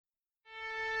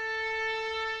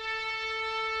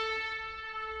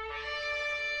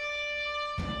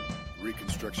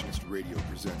Reconstructionist Radio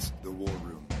presents The War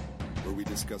Room, where we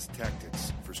discuss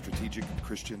tactics for strategic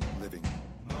Christian living.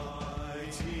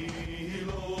 Mighty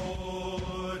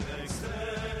Lord,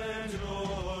 extend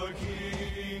your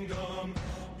kingdom,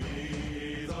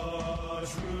 be the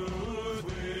truth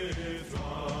with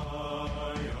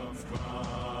triumph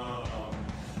crowned.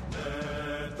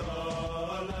 Let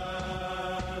the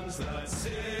lands that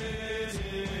sit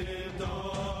in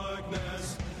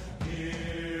darkness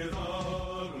hear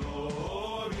the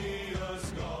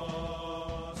glorious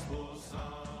gospel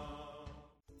sound.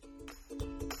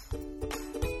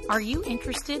 Are you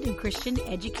interested in Christian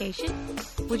education?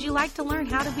 Would you like to learn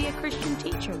how to be a Christian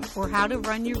teacher or how to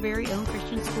run your very own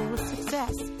Christian school with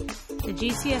success? The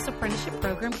GCS Apprenticeship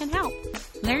Program can help.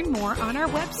 Learn more on our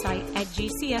website at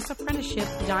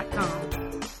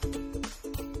gcsapprenticeship.com.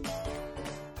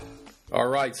 All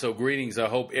right, so greetings. I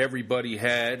hope everybody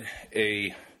had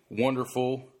a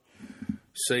wonderful,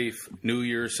 safe New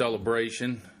Year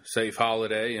celebration, safe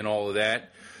holiday, and all of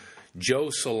that. Joe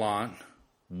Salant,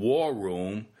 War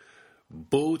Room,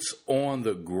 boots on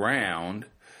the ground.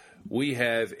 We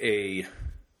have a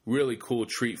really cool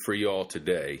treat for y'all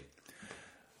today.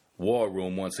 War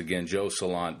Room, once again, Joe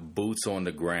Salant, boots on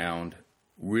the ground.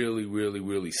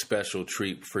 Really special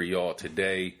treat for y'all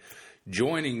today.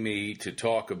 Joining me to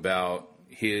talk about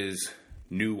his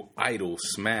new idol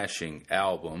smashing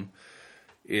album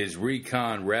is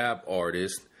recon rap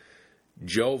artist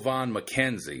Jovan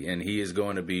McKenzie, and he is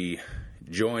going to be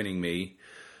joining me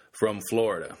from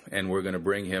Florida, and we're going to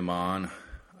bring him on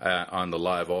the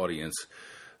live audience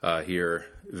here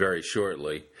very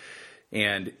shortly.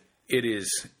 And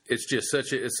it's just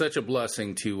such a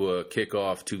blessing to kick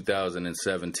off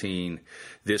 2017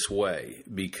 this way,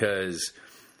 because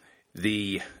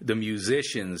the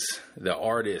musicians, the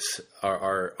artists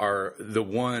are the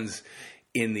ones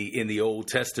in the Old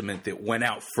Testament that went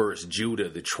out first, Judah,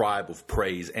 the tribe of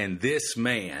praise. And this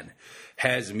man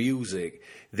has music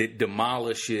that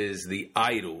demolishes the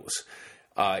idols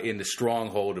in the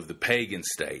stronghold of the pagan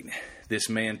state. This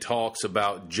man talks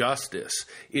about justice,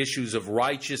 issues of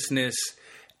righteousness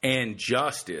and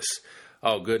justice.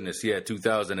 Oh, goodness, yeah,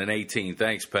 2018.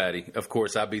 Thanks, Patty. Of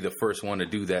course, I'll be the first one to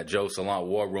do that. Joe Salant,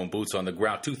 War Room, boots on the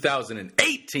ground.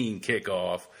 2018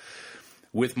 kickoff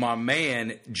with my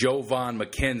man, Jovan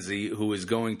McKenzie, who is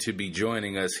going to be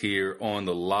joining us here on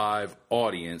the live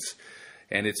audience.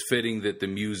 And it's fitting that the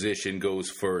musician goes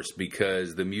first,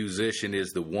 because the musician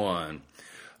is the one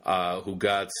who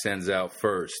God sends out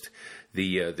first.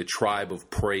 The tribe of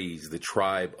praise, the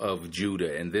tribe of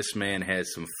Judah. And this man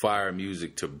has some fire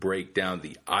music to break down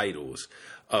the idols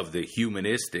of the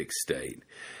humanistic state.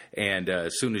 And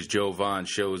as soon as Jovan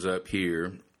shows up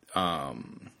here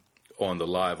on the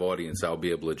live audience, I'll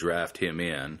be able to draft him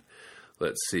in.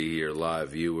 Let's see here, live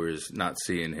viewers, not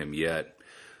seeing him yet.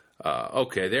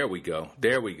 Okay, there we go.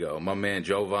 My man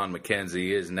Jovan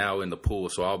McKenzie is now in the pool,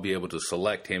 so I'll be able to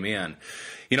select him in.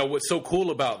 You know, what's so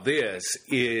cool about this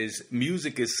is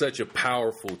music is such a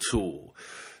powerful tool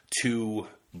to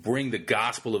bring the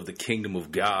gospel of the kingdom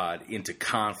of God into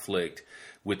conflict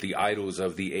with the idols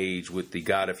of the age, with the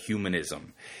God of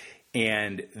humanism.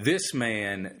 And this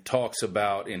man talks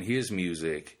about in his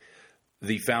music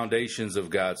the foundations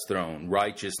of God's throne,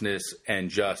 righteousness and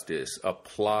justice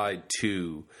applied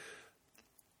to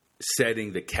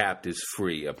setting the captives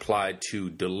free, applied to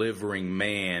delivering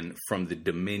man from the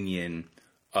dominion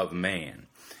of man.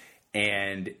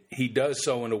 And he does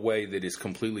so in a way that is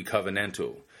completely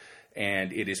covenantal,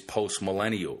 and it is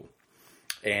post-millennial,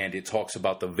 and it talks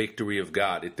about the victory of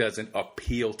God. It doesn't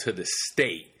appeal to the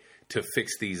state to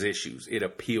fix these issues. It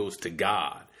appeals to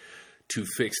God to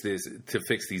fix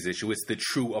these issues. It's the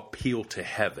true appeal to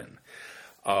heaven.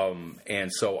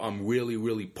 And so I'm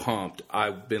really pumped.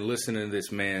 I've been listening to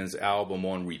this man's album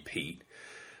on repeat.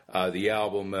 The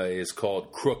album is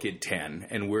called Crooked 10,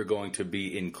 and we're going to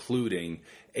be including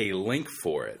a link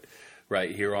for it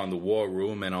right here on the War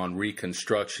Room and on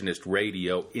Reconstructionist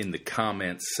Radio in the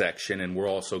comments section. And we're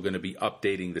also going to be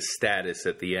updating the status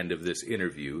at the end of this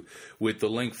interview with the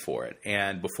link for it.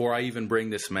 And before I even bring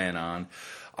this man on,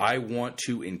 I want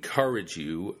to encourage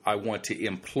you, I want to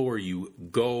implore you,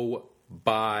 go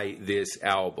buy this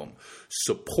album.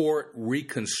 Support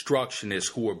Reconstructionists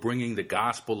who are bringing the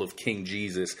gospel of King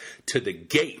Jesus to the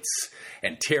gates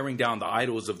and tearing down the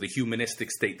idols of the humanistic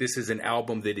state. This is an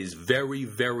album that is very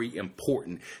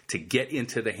important to get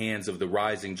into the hands of the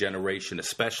rising generation,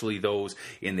 especially those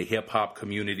in the hip-hop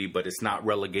community, but it's not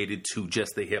relegated to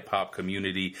just the hip-hop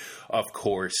community, of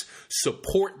course.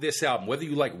 Support this album, whether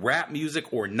you like rap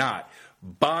music or not.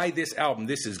 buy this album.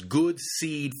 This is good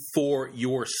seed for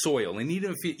your soil. And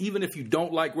even if you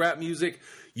don't like rap music,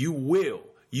 you will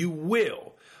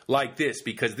like this,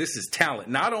 because this is talent.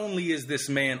 Not only is this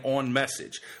man on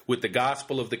message with the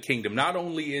gospel of the kingdom, not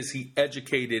only is he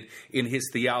educated in his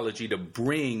theology to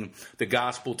bring the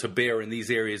gospel to bear in these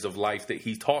areas of life that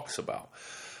he talks about,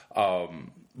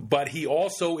 but he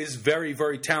also is very,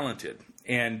 very talented.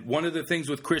 And one of the things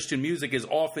with Christian music is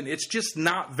often it's just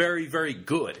not very, very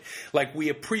good. Like, we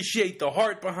appreciate the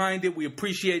heart behind it, we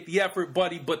appreciate the effort,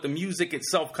 buddy, but the music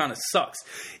itself kind of sucks.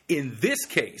 In this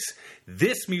case,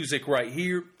 this music right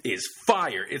here is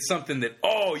fire. It's something that,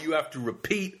 you have to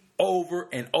repeat over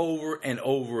and over and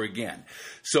over again.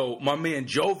 So my man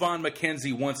Jovan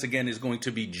McKenzie once again is going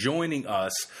to be joining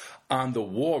us on the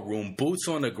War Room, Boots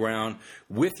on the Ground,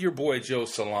 with your boy Joe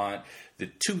Salant,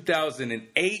 the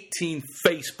 2018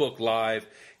 Facebook Live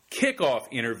kickoff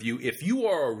interview. If you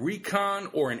are a recon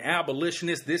or an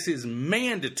abolitionist, this is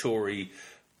mandatory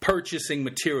purchasing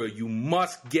material. You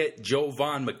must get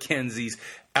Jovan McKenzie's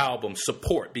album.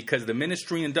 Support, because the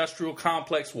Ministry Industrial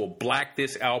Complex will black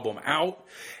this album out.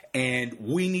 And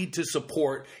we need to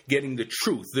support getting the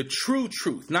true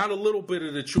truth, not a little bit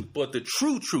of the truth, but the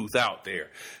true truth out there.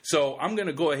 So I'm going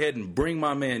to go ahead and bring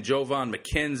my man Jovan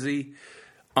McKenzie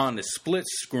on the split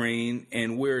screen,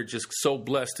 and we're just so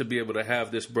blessed to be able to have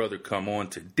this brother come on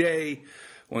today.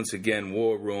 Once again,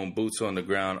 War Room, Boots on the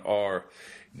Ground. Our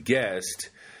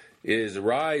guest is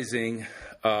rising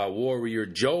warrior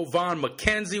Jovan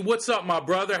McKenzie. What's up, my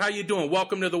brother? How you doing?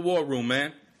 Welcome to the War Room,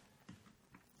 man.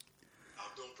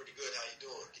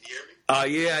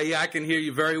 Yeah, I can hear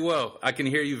you very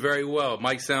well.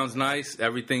 Mike sounds nice.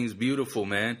 Everything's beautiful,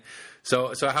 man.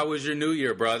 So how was your New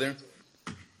Year, brother?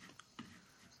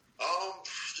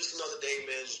 Just another day,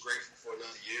 man. Just grateful for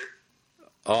another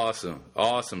year.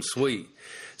 Awesome, sweet.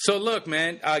 So look,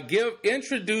 man,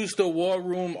 introduce the War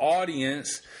Room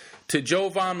audience to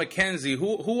Jovan McKenzie.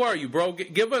 Who are you, bro?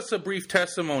 Give us a brief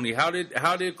testimony. How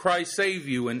did Christ save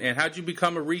you, and how'd you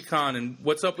become a recon, and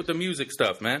what's up with the music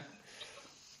stuff, man?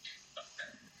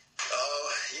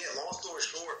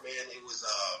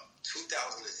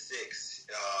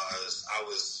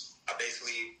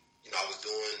 I was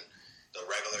doing the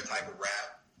regular type of rap,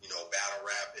 battle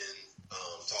rapping,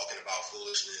 talking about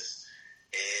foolishness.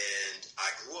 And I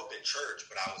grew up in church,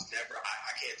 but I was never,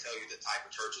 I can't tell you the type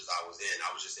of churches I was in. I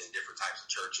was just in different types of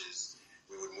churches.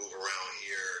 We would move around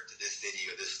here to this city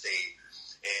or this state.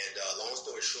 And long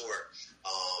story short,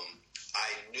 I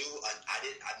knew,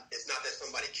 it's not that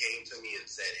somebody came to me and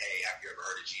said, hey, have you ever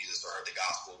heard of Jesus or heard the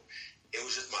gospel? It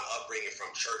was just my upbringing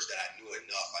from church that I knew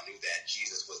enough. I knew that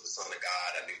Jesus was the Son of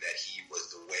God. I knew that he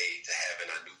was the way to heaven.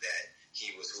 I knew that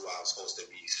he was who I was supposed to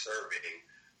be serving.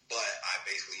 But I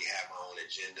basically had my own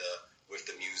agenda with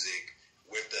the music,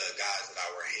 with the guys that I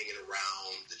were hanging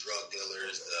around, the drug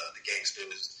dealers, the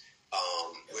gangsters,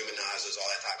 womenizers,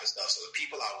 all that type of stuff. So the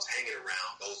people I was hanging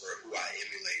around, those are who I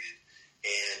emulated.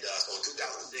 And so in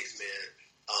 2006, man,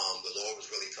 the Lord was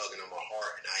really tugging on my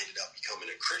heart, and I ended up becoming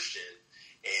a Christian.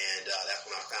 And that's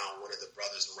when I found one of the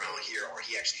brothers around here, or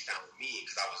he actually found me,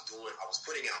 because I was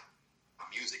putting out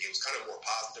music. It was kind of more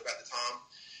positive at the time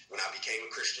when I became a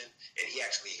Christian. And he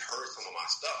actually heard some of my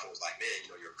stuff and was like, man,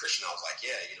 you're a Christian. I was like,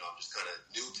 yeah, I'm just kind of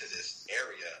new to this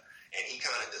area. And he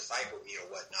kind of discipled me or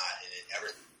whatnot. And then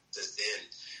ever since then,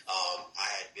 I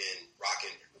had been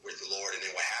rocking with the Lord. And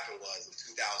then what happened was in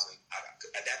 2000,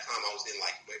 at that time I was in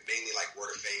mainly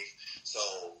Word of Faith. So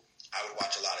I would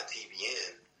watch a lot of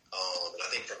TBN. And I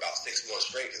think for about 6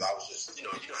 months straight, because I was just, you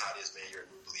know how it is, man. You're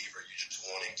a new believer. You're just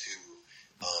wanting to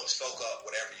soak up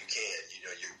whatever you can.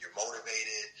 You're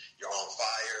motivated. You're on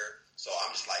fire. So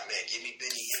I'm just like, man, give me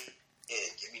Benny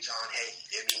Hinn, give me John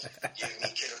Hagee, give me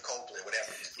Kenneth Copeland,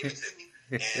 whatever. Just give it to me.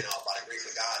 And by the grace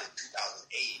of God, in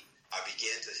 2008, I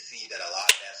began to see that a lot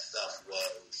of that stuff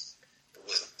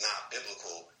was not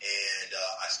biblical, and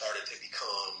I started to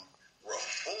become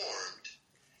reformed.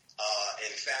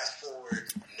 And fast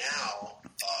forward now,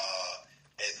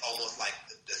 it's almost like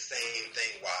the same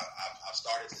thing, where I've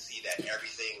started to see that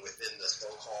everything within the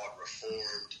so-called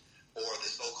Reformed or the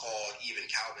so-called even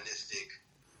Calvinistic,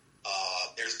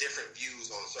 there's different views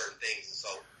on certain things. And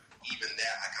so even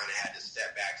that I kind of had to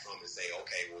step back from and say,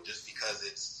 okay, well, just because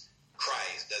it's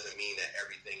Christ doesn't mean that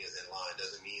everything is in line,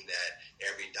 doesn't mean that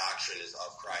every doctrine is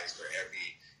of Christ or every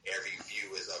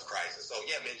view is of Christ. And so,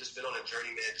 yeah, man, just been on a journey,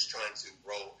 man, just trying to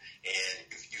grow. And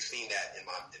you've seen that in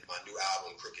my new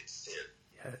album, Crooked Sin.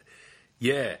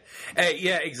 Yeah. Hey,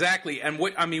 yeah, exactly. And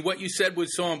what you said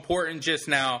was so important just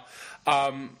now.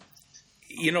 The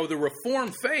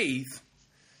Reformed faith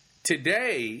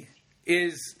today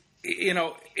is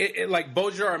like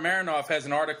Bojar Marinoff has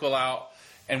an article out,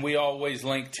 and we always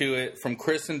link to it, from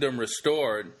Christendom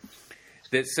Restored,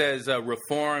 that says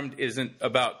Reformed isn't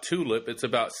about Tulip, it's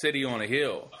about City on a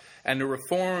Hill. And the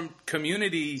Reformed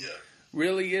community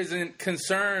really isn't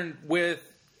concerned with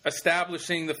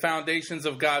establishing the foundations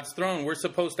of God's throne. We're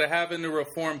supposed to have in the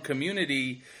Reformed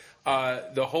community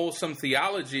the wholesome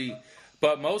theology,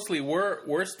 but mostly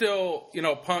we're still,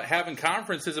 having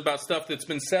conferences about stuff that's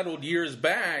been settled years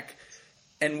back,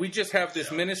 and we just have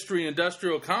this ministry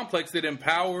industrial complex that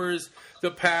empowers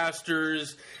the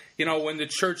pastors, when the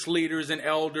church leaders and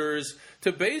elders,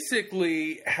 to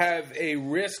basically have a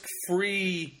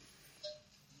risk-free,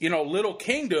 little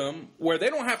kingdom where they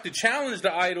don't have to challenge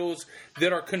the idols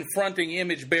that are confronting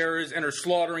image bearers and are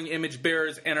slaughtering image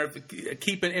bearers and are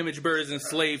keeping image bearers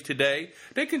enslaved today.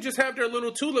 They can just have their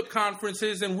little tulip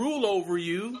conferences and rule over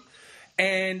you.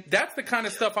 And that's the kind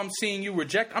of stuff I'm seeing you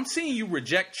reject. I'm seeing you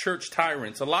reject church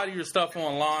tyrants. A lot of your stuff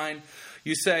online,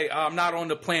 you say, I'm not on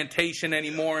the plantation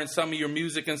anymore, and some of your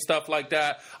music and stuff like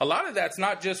that. A lot of that's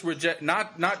not just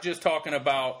not just talking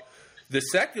about the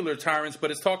secular tyrants,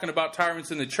 but it's talking about tyrants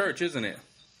in the church, isn't it?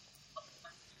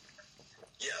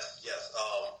 Yes.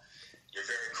 You're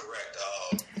very correct.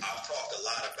 I've talked a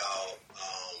lot about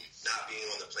not being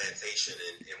on the plantation,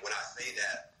 and when I say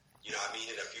that, I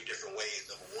mean in a few different ways.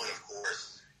 Number one, of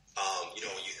course,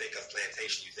 when you think of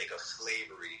plantation, you think of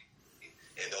slavery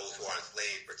and those who are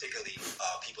enslaved, particularly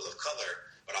people of color.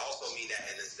 But I also mean that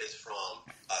in a sense from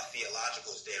a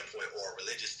theological standpoint or a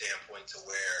religious standpoint, to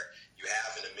where you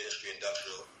have in a ministry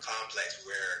industrial complex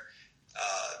where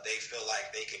they feel like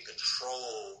they can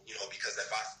control, because if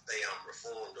I say I'm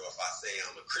Reformed or if I say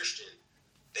I'm a Christian,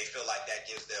 they feel like that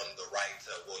gives them the right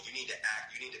to, you need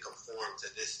to conform to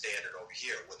this standard over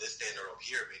here. Well, this standard over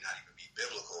here may not even be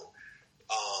biblical.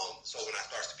 So when I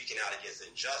start speaking out against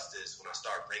injustice, when I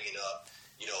start bringing up,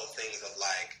 things of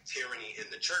like tyranny in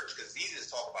the church, because it's easy to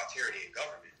talk about tyranny in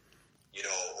government,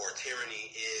 or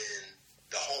tyranny in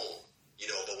the home,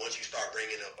 but once you start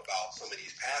bringing up about some of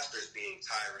these pastors being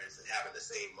tyrants and having the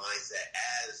same mindset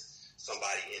as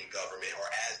somebody in government or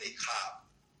as a cop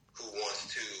who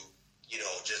wants to,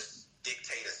 just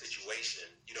dictate a situation,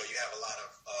 you have a lot of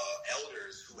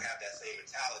elders who have that same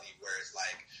mentality where it's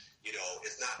like,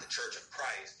 it's not the Church of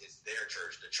Christ, it's their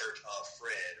church, the Church of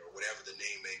Fred, or whatever the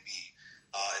name may be.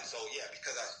 And so,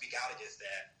 because I speak out against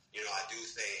that, I do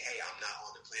say, hey, I'm not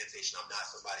on the plantation. I'm not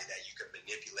somebody that you can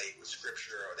manipulate with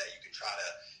scripture, or that you can try to,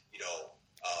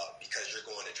 because you're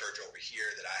going to church over here,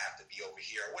 that I have to be over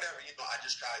here, or whatever. I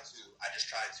just try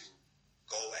to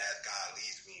go as God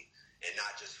leads me, and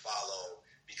not just follow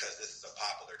because this is a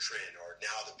popular trend, or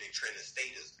now the big trend is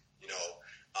status.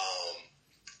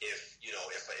 If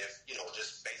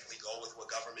just basically go with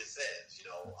what government says.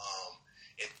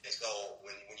 And so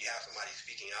when you have somebody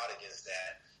speaking out against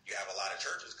that, you have a lot of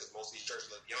churches, because most of these churches,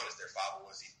 let's be honest, they're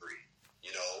 501c3,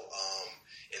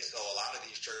 and so a lot of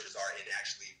these churches are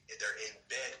they're in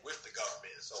bed with the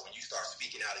government. And so when you start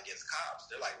speaking out against cops,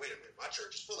 they're like, wait a minute, my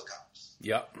church is full of cops.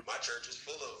 Yep. My church is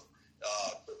full of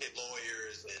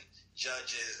lawyers and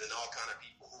judges and all kind of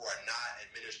people who are not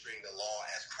administering the law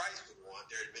as Christ would want.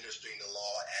 They're administering the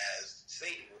law as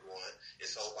Satan would want. And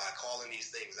so by calling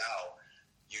these things out,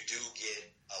 you do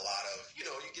get a lot of, you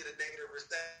get a negative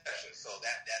reception. So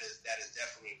that is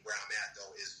definitely where I'm at,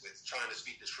 though, is with trying to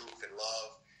speak the truth in love,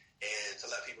 and to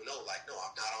let people know, like, no,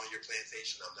 I'm not on your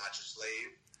plantation. I'm not your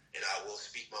slave. And I will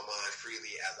speak my mind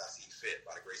freely as I see fit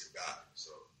by the grace of God.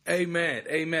 So,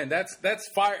 amen. That's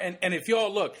fire. And if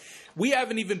y'all look, we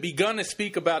haven't even begun to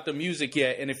speak about the music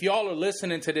yet. And if y'all are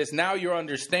listening to this, now you're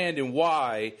understanding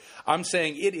why I'm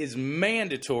saying it is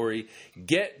mandatory.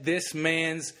 Get this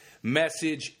man's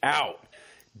message out.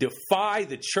 Defy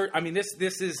the church. I mean,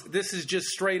 this is just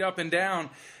straight up and down.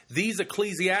 These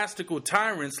ecclesiastical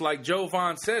tyrants, like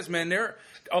Jovan says, man,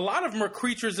 a lot of them are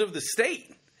creatures of the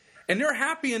state. And they're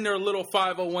happy in their little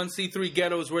 501c3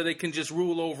 ghettos where they can just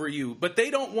rule over you. But they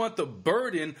don't want the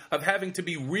burden of having to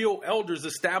be real elders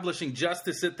establishing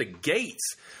justice at the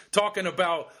gates, talking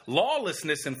about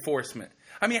lawlessness enforcement.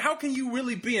 I mean, how can you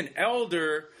really be an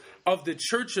elder of the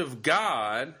Church of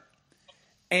God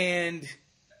and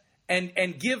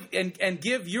give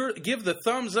the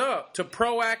thumbs up to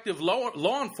proactive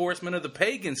law enforcement of the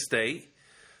pagan state,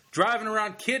 driving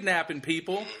around kidnapping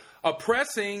people,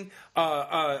 oppressing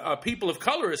people of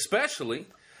color especially,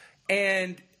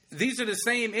 and these are the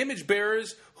same image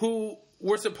bearers who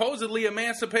were supposedly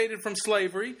emancipated from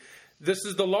slavery. This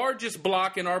is the largest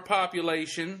block in our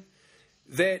population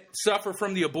that suffer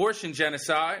from the abortion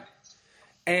genocide,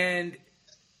 and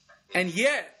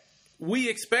yet we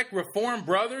expect Reformed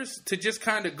brothers to just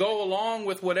kind of go along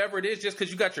with whatever it is just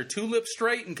because you got your tulips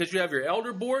straight and because you have your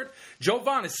elder board.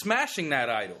 Jovan is smashing that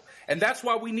idol. And that's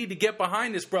why we need to get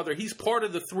behind this brother. He's part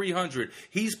of the 300.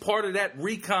 He's part of that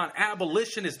recon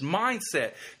abolitionist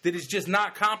mindset that is just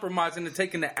not compromising and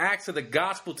taking the axe of the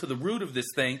gospel to the root of this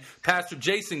thing. Pastor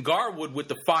Jason Garwood with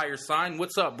the fire sign.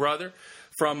 What's up, brother?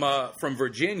 From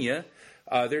Virginia.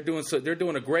 They're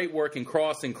doing a great work in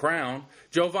Cross and Crown.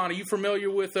 Jovan, are you familiar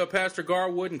with Pastor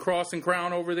Garwood and Cross and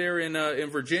Crown over there in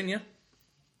Virginia? A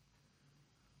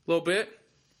little bit?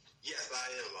 Yes, I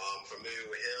am. I'm familiar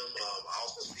with him. I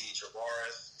also see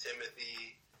Travaris,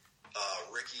 Timothy,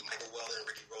 Ricky, Michael Weldon,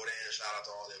 Ricky Rodan. Shout out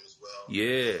to all of them as well.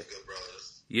 Yeah. Good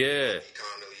brothers. Yeah.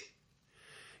 Connolly.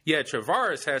 Yeah,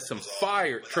 Travaris has some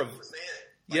fire. Like you were saying,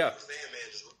 man,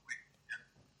 just real quick.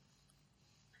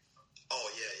 Oh,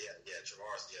 yeah.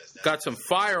 Travaris, yes. Got some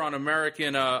fire on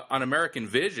American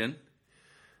Vision.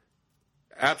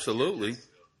 Absolutely.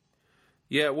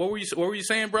 Yeah, what were you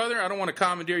saying, brother? I don't want to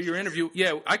commandeer your interview.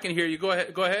 Yeah, I can hear you. Go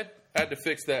ahead. I had to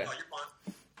fix that. Oh, you're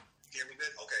fine. Hear me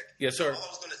good? Okay. Yes, sir. All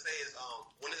I was going to say is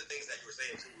one of the things that you were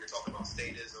saying, too, we were talking about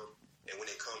statism, and when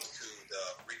it comes to the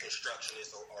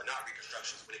Reconstructionists, or not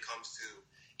Reconstructionists, when it comes to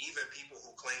even people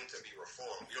who claim to be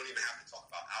Reformed, we don't even have to talk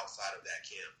about outside of that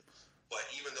camp, but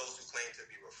even those who claim to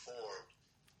be Reformed,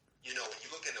 you know, when you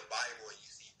look in the Bible and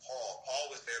you see Paul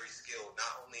was very skilled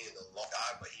not only in the law of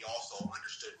God, but he also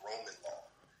understood Roman law.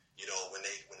 You know, when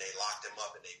they locked him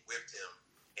up and they whipped him,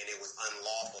 and it was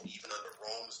unlawful even under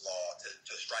Rome's law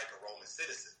to strike a Roman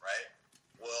citizen, right?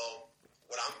 Well,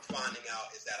 what I'm finding out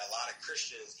is that a lot of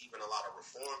Christians, even a lot of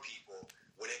Reformed people,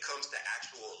 when it comes to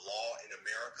actual law in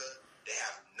America, they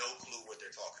have no clue what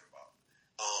they're talking about.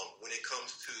 When it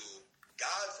comes to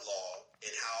God's law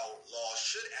and how law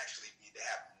should actually be, they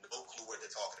have no clue what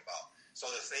they're talking about. So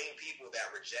the same people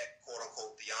that reject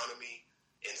quote-unquote theonomy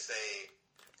and say,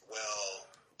 well,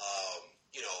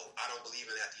 you know, I don't believe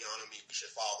in that theonomy, we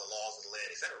should follow the laws of the land,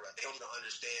 etc. They don't even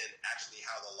understand actually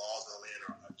how the laws of the land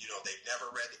are. You know, they've never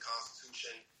read the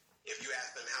Constitution. If you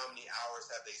ask them how many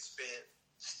hours have they spent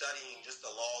studying just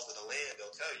the laws of the land,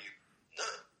 they'll tell you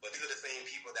none. But these are the same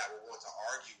people that will want to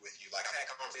argue with you. Like, I've had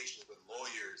conversations with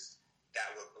lawyers that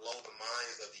would blow the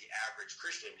minds of the average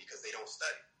Christian because they don't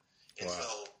study. And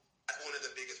so that's one of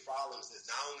the biggest problems is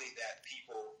not only that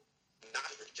people not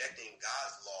rejecting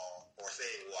God's law or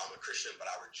saying, well, I'm a Christian,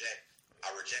 but I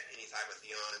reject any type of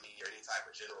theonomy or any type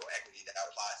of general equity that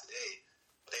applies today,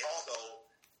 but they also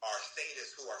are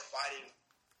statists who are fighting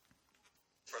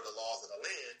for the laws of the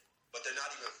land, but they're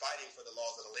not even fighting for the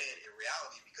laws of the land in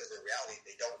reality, because in reality,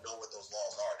 they don't know what those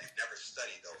laws are. They've never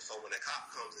studied those. So when a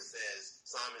cop comes and says,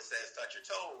 Simon says, touch your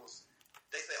toes,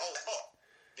 they say, oh,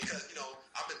 because, you know,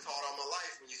 I've been taught all my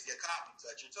life when you see a cop, you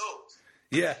touch your toes.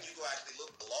 Yeah. And you go actually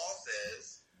look what the law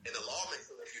says, and the law makes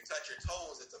it if you touch your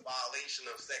toes, it's a violation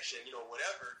of section, you know,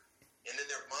 whatever. And then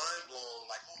they're mind blown,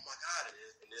 like, oh my God, it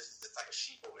is. And this is the type of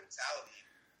sheeple mentality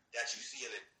that you see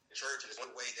in the church. And it's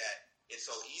one way that it's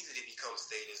so easy to become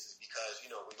statist is because,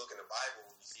 you know, we look in the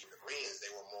Bible, we see the Bereans,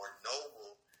 they were more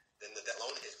noble than the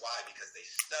Thessalonians. Why? Because they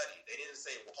studied. They didn't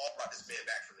say, well, Paul brought this man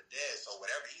back from the dead, so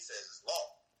whatever he says is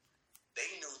law. They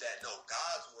knew that, no,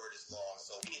 God's word is law,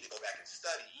 so we need to go back and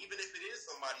study. Even if it is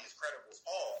somebody as credible as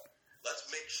Paul, let's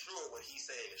make sure what he's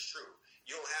saying is true.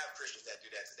 You don't have Christians that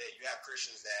do that today. You have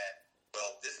Christians that,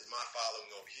 well, this is my following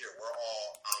over here. We're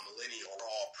all millennial, we're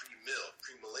all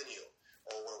premillennial,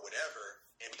 or whatever,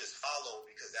 and we just follow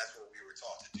because that's what we were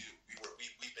taught to do.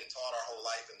 We've been taught our whole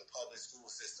life in the public school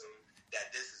system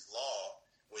that this is law,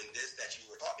 when this that you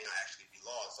were taught may not actually be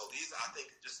law. So these, I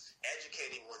think, just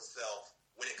educating oneself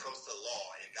when it comes to law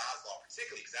and God's law,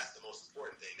 particularly because that's the most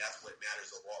important thing. That's what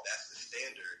matters overall. That's the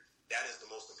standard. That is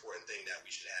the most important thing that we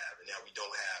should have, and that we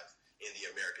don't have in the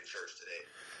American church today.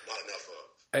 Not enough of.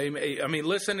 I mean,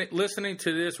 listening to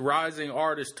this rising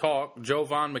artist talk,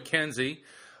 Jovan McKenzie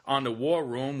on the War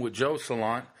Room with Joe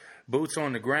Salant, boots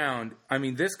on the ground. I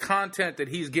mean, this content that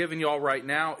he's giving y'all right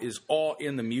now is all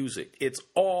in the music. It's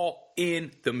all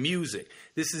in the music.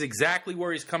 This is exactly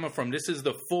where he's coming from. This is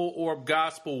the full orb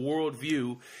gospel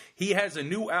worldview. He has a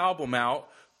new album out,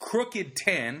 Crooked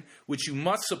 10, which you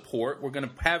must support. We're going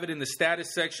to have it in the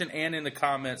status section and in the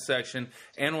comment section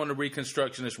and on the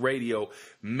Reconstructionist Radio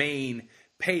main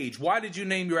page. Why did you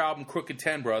name your album Crooked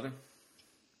 10, brother?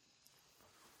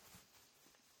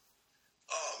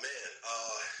 Oh, man.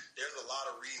 There's a lot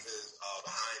of reasons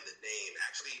behind the name.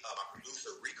 Actually, my producer,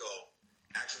 Rico,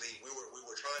 we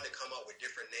were trying to come up with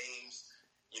different names.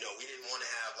 You know, we didn't want to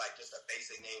have, like, just a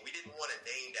basic name. We didn't want a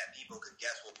name that people could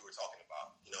guess what we were talking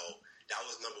about. You know, that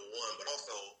was number one. But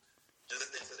also, just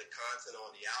listening to the content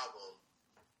on the album,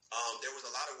 there was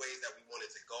a lot of ways that we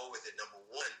wanted to go with it. Number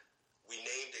one, we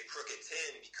named it Crooked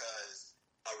 10 because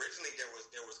originally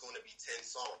there was going to be 10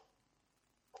 songs.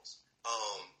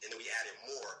 And then we added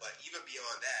more. But even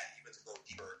beyond that, even to go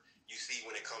deeper, you see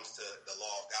when it comes to the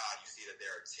law of God, you see that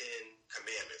there are 10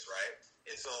 commandments, right?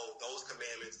 And so those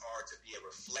commandments are to be a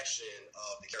reflection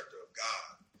of the character of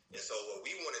God. And so what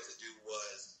we wanted to do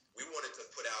was we wanted to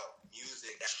put out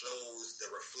music that shows the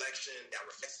reflection, that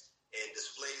reflects and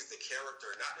displays the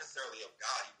character, not necessarily of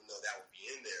God, even though that would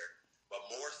be in there, but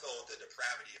more so the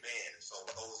depravity of man. And so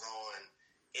what goes on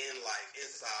in life, in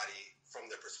society,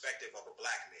 from the perspective of a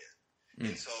black man.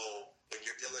 And so when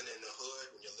you're dealing in the hood,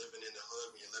 when you're living in the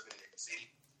hood, when you're living in the city,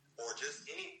 or just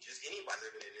anybody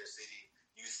living in their city,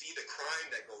 you see the crime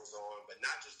that goes on, but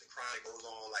not just the crime that goes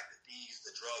on like the thieves,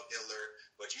 the drug dealer,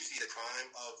 but you see the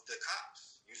crime of the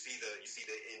cops. You see the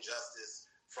injustice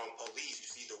from police. You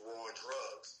see the war on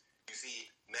drugs. You see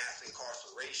mass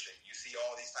incarceration. You see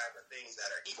all these type of things that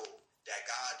are evil that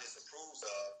God disapproves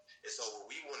of. And so what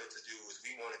we wanted to do is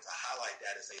we wanted to highlight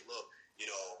that and say, look,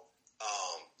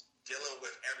 dealing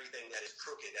with everything that is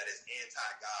crooked, that is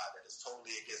anti-God, that is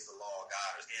totally against the law of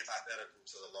God, is antithetical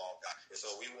to the law of God. And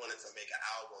so we wanted to make an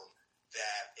album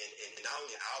that, and not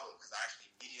only an album, because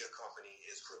actually media company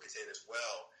is Crooked 10 as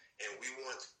well. And we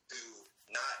want to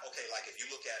like if you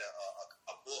look at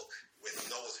a book with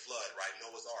Noah's flood, right,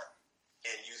 Noah's Ark,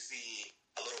 and you see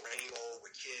a little rainbow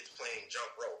with kids playing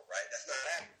jump rope, right? That's not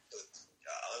happening.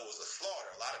 It was a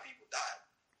slaughter. A lot of people died.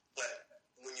 But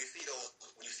when you see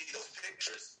those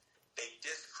pictures, they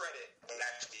discredit what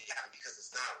actually happened because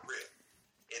it's not real.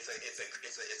 It's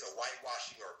a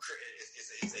whitewashing or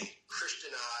it's a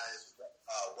Christianized,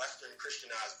 Western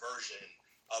Christianized version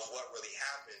of what really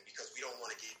happened because we don't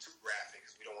want to get too graphic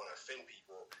because we don't want to offend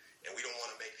people and we don't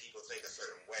want to make people think a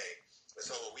certain way. And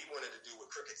so what we wanted to do with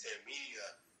Crooked 10 Media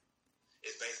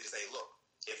is basically say, look,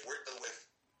 if we're dealing with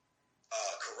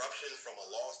corruption from a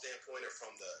law standpoint or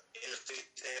from the interstate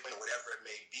standpoint or whatever it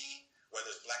may be, whether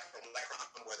it's black on black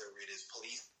crime, whether it is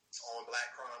police on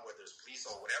black crime, whether it's police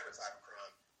on whatever type of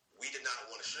crime, we did not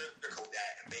want to sugarcoat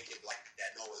that and make it like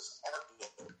that Noah's Ark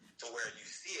book to where you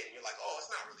see it and you're like, oh,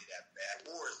 it's not really that bad.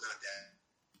 War is not that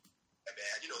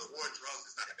bad. The war on drugs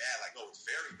is not that bad. Like, no, it's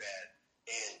very bad.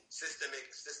 And systemic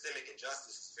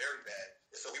injustice is very bad.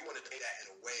 And so we wanted to make that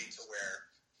in a way to where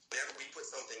whenever we put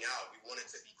something out, we want it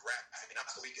to be graphic.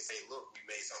 Not so we can say, look, we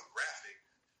made something graphic,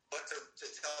 but to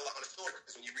tell an honest story.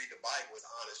 Because when you read the Bible, it's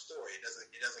an honest story. It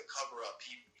doesn't cover up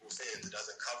people's sins. It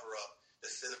doesn't cover up the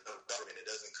sin of government. It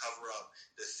doesn't cover up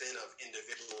the sin of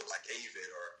individuals like David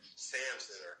or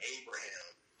Samson or Abraham.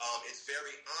 It's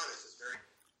very honest. It's very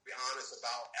honest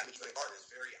about Adam and Eve in the garden. It's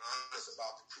very honest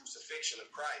about the crucifixion of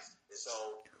Christ. And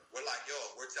so we're like,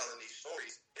 we're telling these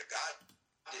stories. If God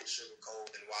didn't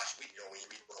sugarcoat and wash wheat, when you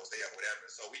read Hosea or whatever.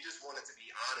 So we just wanted to be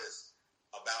honest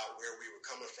about where we were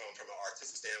coming from an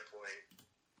artistic standpoint.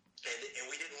 And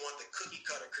we didn't want the cookie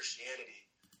cutter Christianity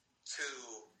to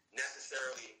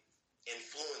necessarily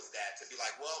influence that, to be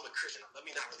like, well, I'm a Christian. Let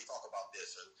me not really talk about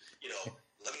this. Or,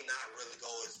 let me not really go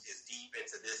as deep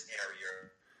into this area.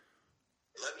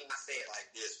 Let me not say it like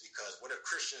this because what if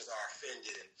Christians are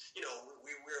offended? And,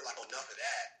 we're like, enough of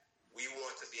that. We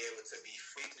want to be able to be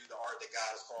free to do the art that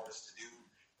God has called us to do,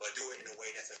 but do it in a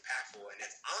way that's impactful and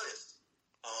that's honest.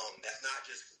 That's not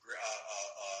just, like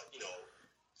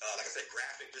I said,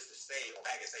 graphic just to say, or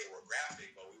I can say we're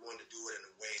graphic, but we want to do it in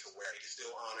a way to where it can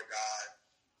still honor God,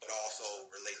 but also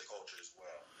relate to culture as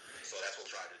well. So that's what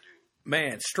we're trying to do.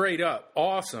 Man, straight up.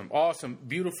 Awesome.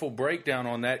 Beautiful breakdown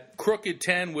on that. Crooked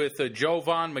 10 with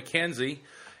Jovan McKenzie.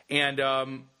 And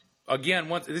again,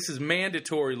 this is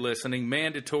mandatory listening,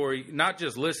 not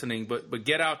just listening, but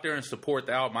get out there and support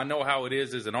the album. I know how it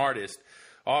is as an artist.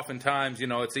 Oftentimes,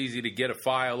 it's easy to get a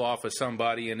file off of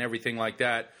somebody and everything like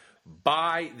that.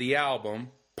 Buy the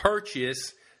album,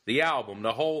 purchase the album,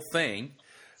 the whole thing.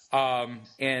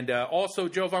 And also,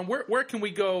 Jovan, where can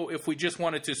we go if we just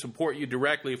wanted to support you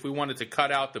directly, if we wanted to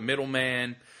cut out the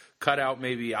middleman, cut out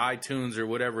maybe iTunes or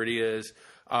whatever it is?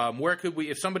 Where could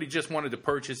we, if somebody just wanted to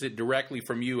purchase it directly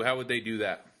from you, how would they do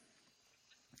that?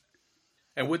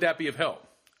 And would that be of help?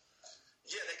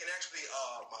 Yeah, they can actually,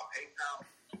 my PayPal.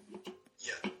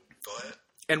 Yeah, go ahead.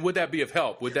 And would that be of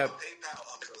help? Would that? My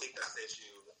PayPal, the link I sent you.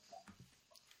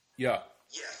 Yeah.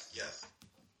 Yes.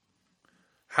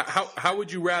 How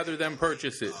would you rather them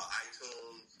purchase it?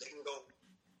 iTunes, they can go.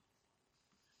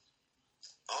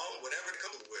 Whatever they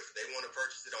come with. They want to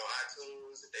purchase it on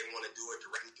iTunes. If they want to do it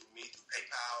directly through me through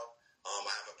PayPal,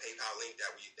 I have a PayPal link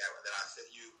that I sent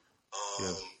you.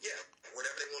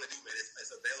 Whatever they want to do, man,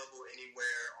 it's available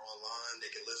anywhere online.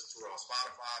 They can listen to it on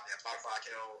Spotify. They have a Spotify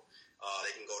account.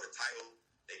 They can go to Tidal.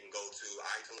 They can go to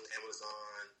iTunes,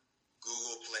 Amazon,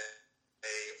 Google Play.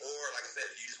 Or, like I said,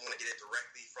 if you just want to get it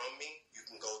directly from me, you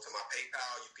can go to my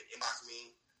PayPal. You can inbox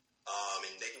me.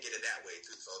 And they can get it that way,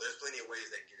 too. So there's plenty of ways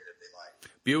they can get it if they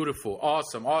like. Beautiful.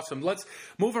 Awesome. Let's,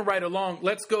 moving right along,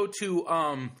 let's go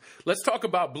to, let's talk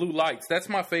about Blue Lights. That's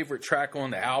my favorite track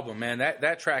on the album, man.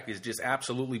 That track is just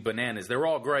absolutely bananas. They're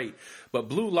all great, but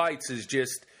Blue Lights is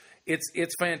just,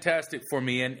 it's fantastic for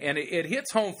me. And it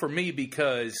hits home for me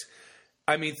because,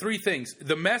 I mean, three things.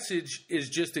 The message is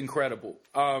just incredible.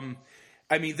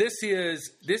 I mean, this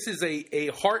is a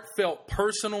heartfelt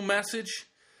personal message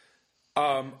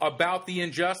about the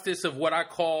injustice of what I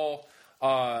call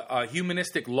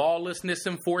humanistic lawlessness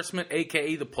enforcement,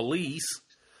 a.k.a. the police,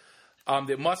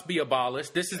 that must be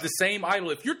abolished. This is the same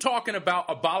idol. If you're talking about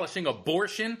abolishing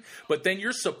abortion, but then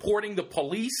you're supporting the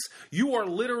police, you are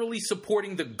literally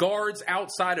supporting the guards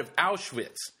outside of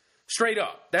Auschwitz. Straight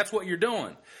up. That's what you're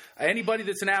doing. Anybody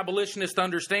that's an abolitionist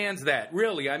understands that,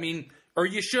 really. I mean, or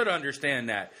you should understand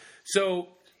that. So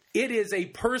it is a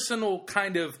personal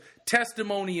kind of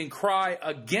testimony and cry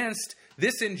against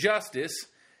this injustice.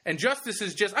 And justice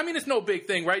is just, I mean, it's no big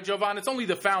thing, right, Jovan? It's only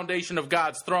the foundation of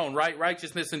God's throne, right?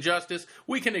 Righteousness and justice.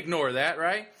 We can ignore that,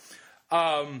 right?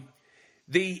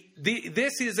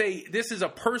 This is a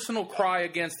personal cry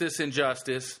against this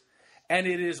injustice. And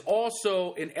it is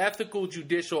also an ethical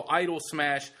judicial idol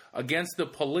smash against the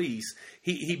police.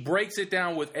 He breaks it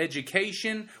down with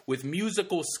education, with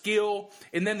musical skill.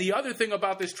 And then the other thing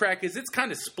about this track is it's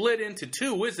kind of split into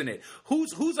two, isn't it?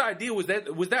 Whose idea was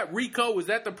that? Was that Rico? Was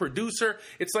that the producer?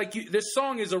 It's like this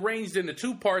song is arranged into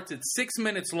two parts. It's 6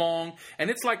 minutes long, and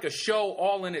it's like a show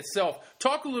all in itself.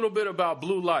 Talk a little bit about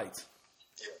Blue Lights.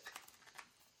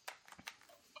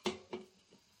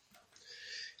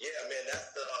 Yeah, man,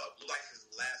 that's the Blue Lights is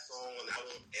the last song on the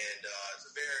album, and it's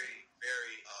a very,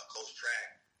 very close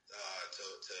track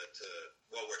to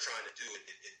what we're trying to do.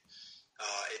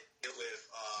 It deals with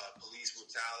police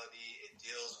brutality. It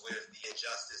deals with the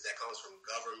injustice that comes from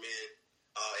government,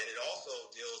 and it also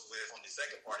deals with, on the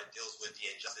second part, it deals with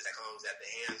the injustice that comes at the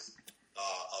hands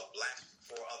of blacks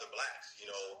for other blacks.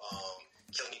 You know,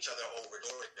 killing each other over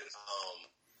Jordans.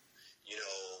 You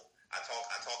know, I talk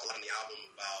a lot in the album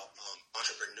about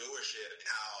entrepreneurship and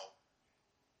how,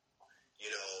 you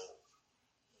know,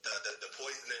 the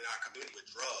poison in our community with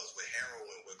drugs, with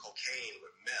heroin, with cocaine,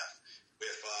 with meth,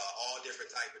 with all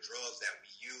different type of drugs that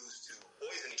we use to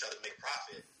poison each other to make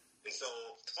profit. And so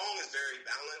the song is very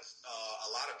balanced.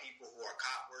 A lot of people who are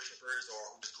cop worshipers or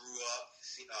who just grew up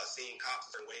seeing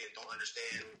cops a certain way and don't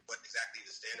understand what exactly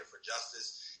the standard for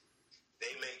justice,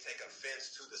 they may take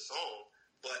offense to the song.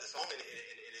 But the song in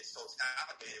its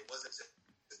totality, it wasn't to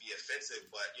be offensive,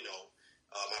 but, you know,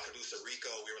 my producer,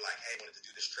 Rico, we were like, hey, I wanted to do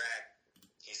this track.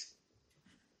 He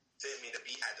sent me the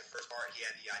beat at the first part. He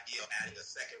had the idea of adding a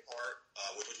second part,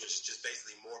 which was just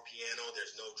basically more piano.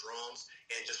 There's no drums,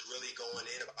 and just really going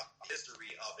in about the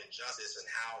history of injustice and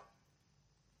how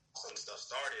some stuff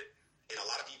started. And a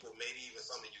lot of people, maybe even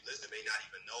some of you listening may not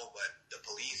even know, but the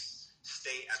police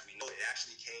state, as we know, it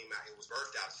actually came out, it was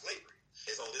birthed out of slavery.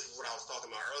 And so this is what I was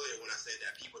talking about earlier when I said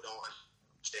that people don't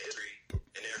understand history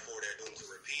and therefore they're doomed to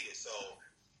repeat it. So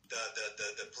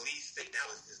the police state now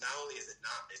is not only is it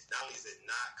not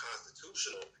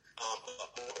constitutional, but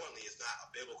more importantly, it's not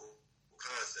a biblical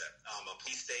concept. A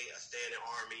police state, a standing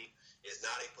army, is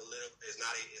not a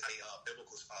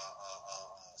biblical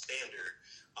standard.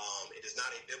 It is not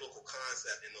a biblical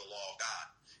concept in the law of God.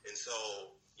 And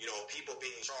so, you know, people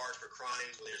being charged for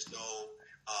crimes when there's no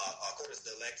corpus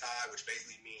delicti, which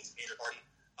basically means injured party.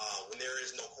 When there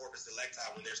is no corpus delicti,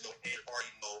 when there's no injured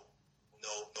party, no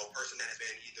person that has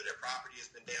been, either their property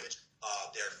has been damaged,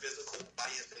 their physical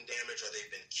body has been damaged, or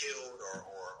they've been killed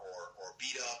or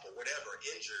beat up or whatever,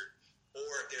 injured, or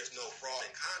if there's no fraud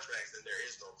in contracts, then there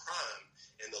is no crime.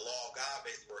 And the law of God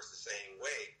basically works the same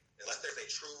way. Unless there's a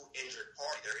true injured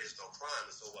party, there is no crime.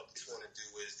 And so what police want to do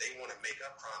is they want to make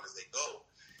up crime as they go.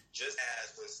 Just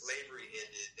as when slavery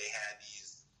ended, they had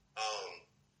these,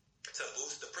 to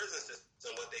boost the prison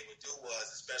system, what they would do was,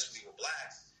 especially with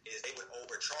blacks, is they would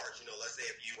overcharge. You know, let's say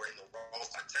if you were in the wrong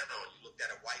side of town, you looked at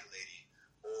a white lady,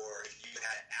 or if you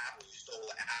had an apple, you stole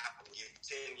an apple, give you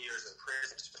 10 years in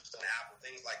prison for an apple,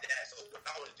 things like that. So what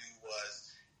I want to do was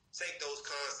take those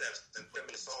concepts and put them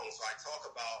in the song. So I talk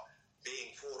about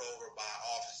being pulled over by an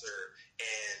officer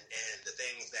and the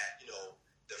things that, you know,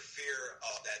 the fear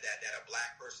of that a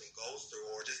black person goes through,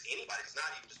 or just anybody. It's not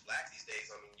even just blacks these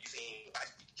days. I mean, you've seen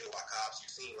blacks be killed by cops,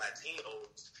 you've seen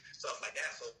Latinos, stuff like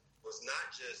that. So it's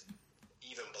not just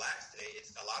even blacks today,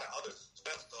 it's a lot of others as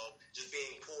well. So just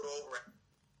being pulled over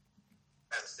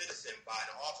as a citizen by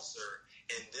an officer,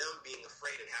 and them being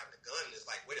afraid and having a gun. It's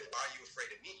like, wait a minute, why are you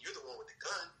afraid of me? You're the one with the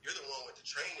gun. You're the one with the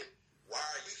training. Why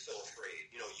are you so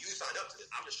afraid? You know, you signed up to this.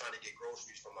 I'm just trying to get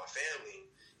groceries for my family,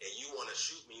 and you want to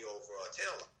shoot me over a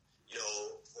tail light, you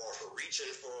know, for reaching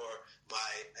for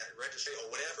my registration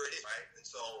or whatever it is, right? And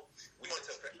so we wanted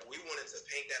to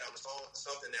paint that on the song,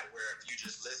 something that where if you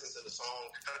just listen to the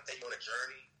song, kind of take you on a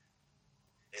journey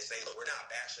and say, look, we're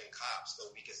not bashing cops, so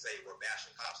we can say we're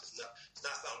bashing cops. It's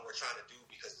not something we're trying to do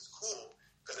because it's cool,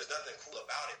 because there's nothing cool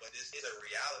about it, but this is a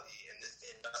reality, and this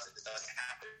does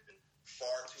happen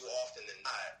far too often than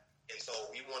not. And so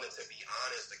we wanted to be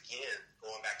honest again,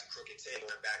 going back to Crooked 10,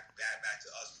 going back to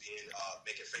us being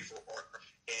making faithful work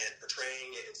and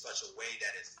portraying it in such a way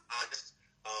that it's honest.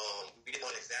 We didn't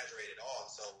want to exaggerate at all.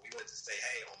 So we wanted to say,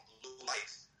 hey, on Blue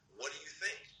Lights, what do you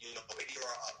think? You know, maybe you're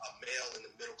a male in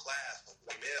the middle class, a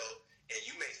white male, and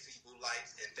you may see blue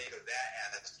lights and think of that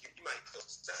as you might feel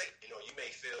safe. You know, you may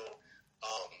feel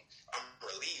I'm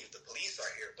relieved the police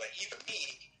are here. But even me,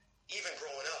 even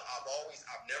growing up,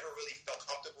 I've never really felt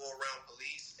comfortable around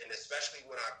police, and especially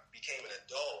when I became an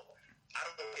adult, I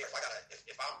don't care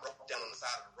if I'm broke down on the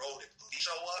side of the road, if police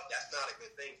show up, that's not a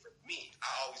good thing for me. I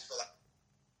always feel like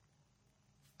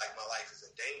my life is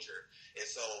in danger, and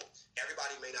so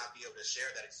everybody may not be able to share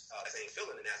that same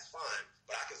feeling, and that's fine.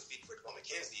 But I can speak for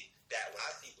McKenzie that when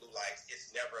I see blue lights,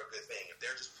 it's never a good thing. If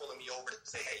they're just pulling me over to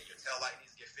say, "Hey, your tail light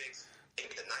needs to get fixed,"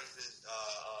 maybe the nicest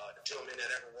gentleman that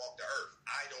ever walked the earth,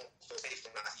 I don't feel safe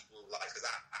when I see blue lights because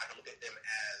I look at them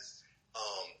as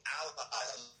allies. I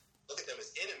look at them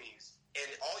as enemies. And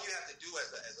all you have to do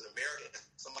as an American,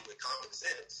 somebody with common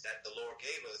sense that the Lord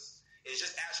gave us, is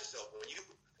just ask yourself, when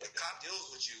a cop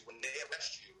deals with you, when they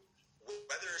arrest you,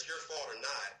 whether it's your fault or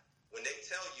not, when they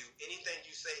tell you anything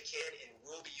you say can and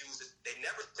will be used, they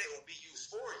never say it will be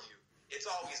used for you. It's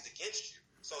always against you.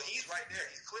 So he's right there.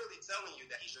 He's clearly telling you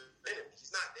that he's your enemy. He's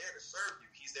not there to serve you.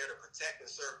 He's there to protect and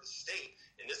serve the state.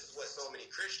 And this is what so many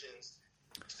Christians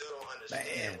still don't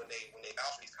understand when they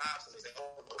vouch for these cops and they say,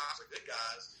 "Oh, the cops are good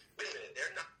guys." Wait a minute,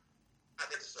 they're not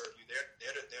there to serve you. They're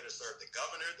there to serve the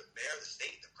governor, the mayor, the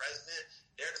state, the president.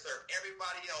 They're to serve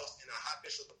everybody else in a high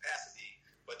official capacity,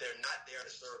 but they're not there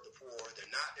to serve the poor. They're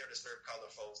not there to serve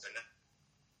colored folks. They're not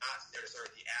there to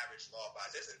serve the average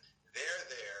law-abiding citizen. They're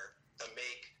there to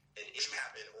make an issue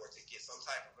happen or to get some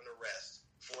type of an arrest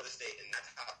for the state, and that's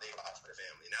how they vouch for the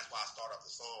family. And that's why I start off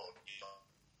the song,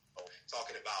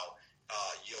 talking about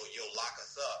you'll lock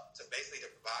us up to basically to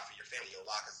provide for your family. You'll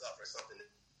lock us up for something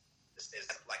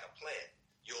that's like a plant.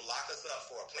 You'll lock us up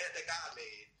for a plant that God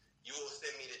made. You will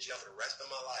send me to jail for the rest of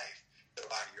my life to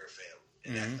provide for your family,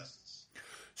 and that's justice.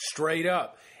 Straight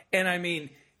up. And I mean,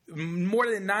 more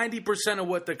than 90% of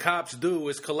what the cops do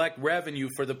is collect revenue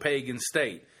for the pagan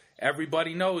state.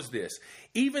 Everybody knows this.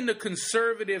 Even the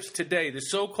conservatives today, the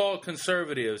so-called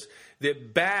conservatives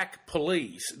that back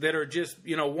police, that are just,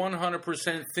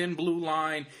 100% thin blue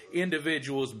line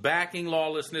individuals backing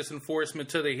lawlessness enforcement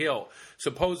to the hilt,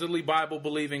 supposedly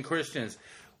Bible-believing Christians.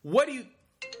 What do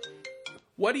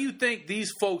you think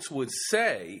these folks would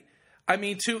say? I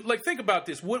mean, think about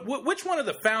this. Which one of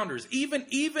the founders, even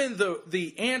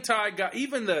the anti-guy,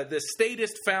 even the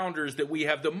statist founders that we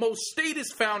have, the most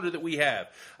statist founder that we have,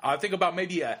 think about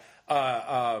maybe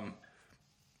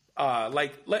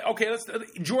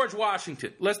George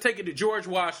Washington. Let's take it to George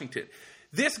Washington.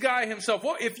 This guy himself.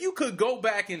 Well, if you could go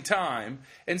back in time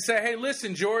and say, "Hey,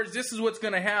 listen, George, this is what's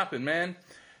going to happen, man."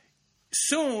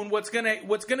 Soon, what's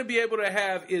gonna be able to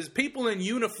have is people in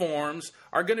uniforms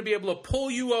are going to be able to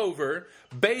pull you over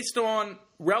based on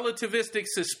relativistic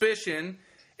suspicion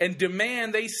and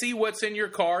demand they see what's in your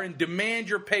car and demand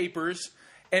your papers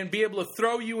and be able to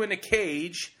throw you in a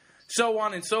cage, so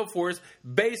on and so forth,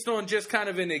 based on just kind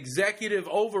of an executive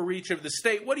overreach of the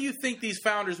state. What do you think these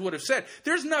founders would have said?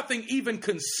 There's nothing even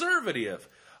conservative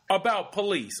about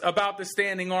police, about the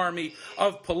standing army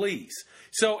of police.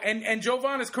 So, and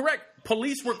Jovan is correct.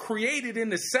 Police were created in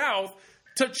the South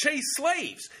to chase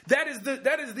slaves. That is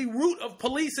the root of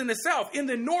police in the South. In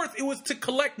the North, it was to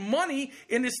collect money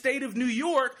in the state of New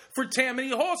York for Tammany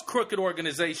Hall's crooked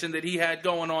organization that he had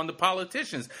going on, the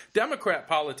politicians, Democrat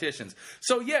politicians.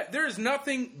 So, yeah, there is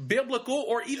nothing biblical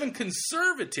or even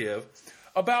conservative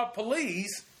about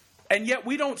police, and yet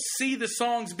we don't see the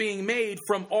songs being made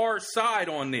from our side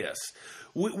on this.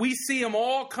 We see them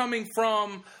all coming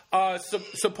from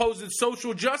supposed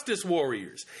social justice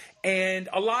warriors. And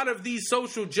a lot of these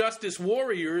social justice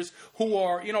warriors who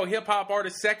are, hip-hop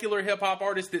artists, secular hip-hop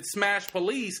artists that smash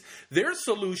police, their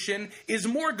solution is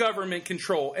more government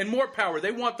control and more power.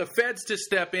 They want the feds to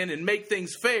step in and make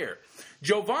things fair.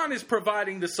 Jovan is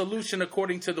providing the solution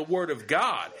according to the word of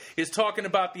God. Is talking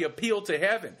about the appeal to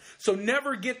heaven. So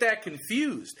never get that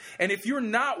confused. And if you're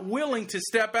not willing to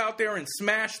step out there and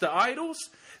smash the idols,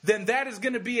 then that is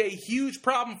going to be a huge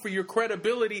problem for your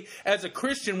credibility as a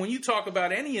Christian when you talk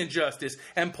about any injustice.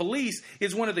 And police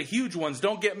is one of the huge ones.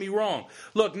 Don't get me wrong.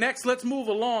 Look, next, let's move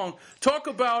along. Talk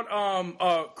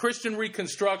about Christian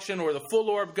Reconstruction or the full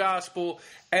orb gospel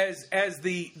as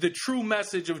the true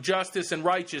message of justice and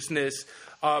righteousness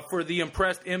for the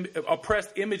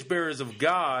oppressed image bearers of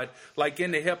God, like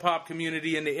in the hip hop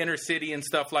community, in the inner city and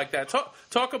stuff like that.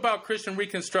 Talk about Christian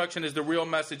Reconstruction as the real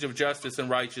message of justice and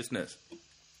righteousness.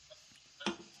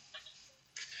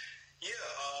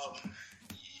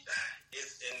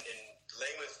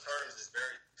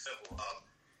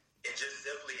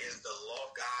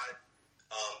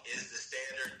 Is the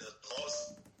standard. The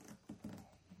laws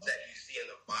that you see in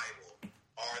the Bible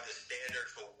are the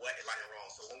standard for what is right and wrong.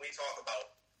 So when we talk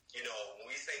about, when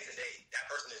we say today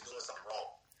that person is doing something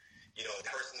wrong,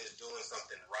 that person is doing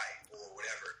something right or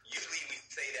whatever, usually we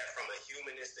say that from a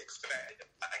humanistic perspective.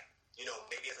 Like,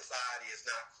 maybe in society it's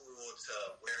not cool to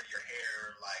wear your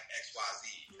hair like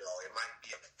XYZ. It might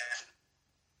be a fashion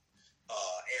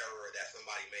error that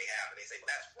somebody may have, and they say, well,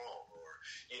 that's wrong. Or,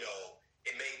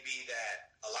 it may be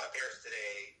that a lot of parents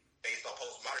today, based on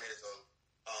postmodernism,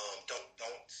 don't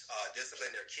discipline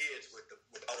their kids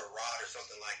with other rod or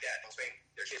something like that. Don't spank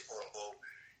their kids, quote unquote.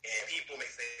 And people may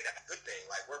say that's a good thing,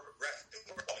 like we're progressive,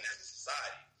 we're growing as a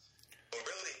society. But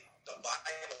really, the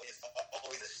Bible is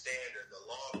always a standard. The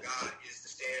law of God is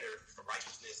the standard for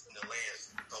righteousness in the land.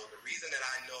 So the reason that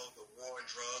I know the war on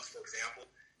drugs, for example,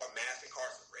 or mass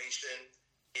incarceration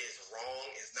is wrong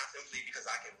is not simply because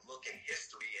I can look in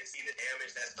history and see the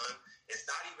damage that's done. It's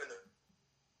not even the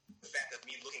fact of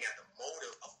me looking at the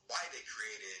motive of why they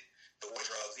created the war on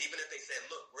drugs. Even if they said,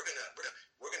 look, we're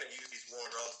gonna use these war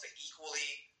on drugs to equally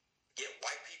get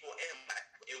white people and black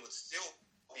people, it would still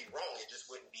be wrong. It just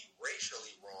wouldn't be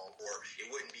racially wrong, or it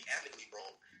wouldn't be ethnically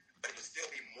wrong. But it would still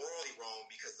be morally wrong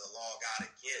because the law of God,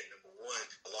 again, number one,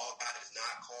 the law of God does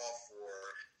not call for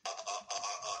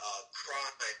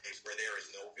crimes where there is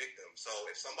no victim. So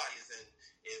if somebody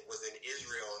was in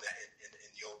Israel in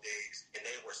the old days and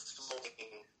they were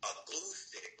smoking a glue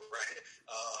stick, right,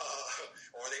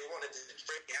 or they wanted to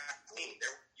drink gasoline,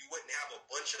 you wouldn't have a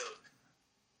bunch of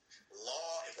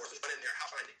law enforcement running their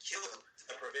house trying to kill them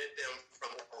to prevent them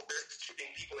from shooting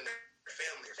people in their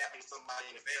family or stabbing somebody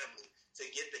in the family to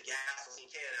get the gasoline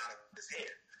can out of his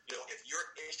hand. If you're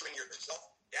injuring yourself,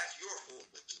 that's your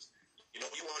foolishness. You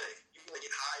want to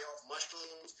get high off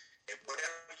mushrooms and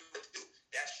whatever you want to do,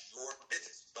 that's your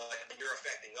business. But when you're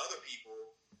affecting other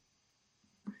people,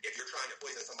 if you're trying to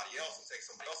poison somebody else and take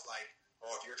somebody else's life,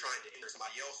 or if you're trying to injure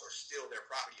somebody else or steal their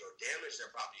property or damage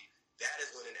their property, that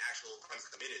is when an actual crime is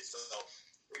committed. So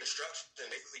Reconstruction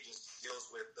basically just deals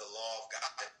with the law of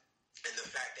God and the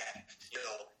fact that,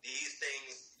 these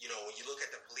things, when you look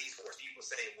at the police force, people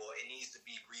say, well, it needs to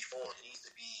be reformed. It needs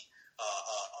to be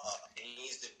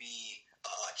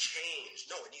changed.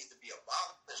 No, it needs to be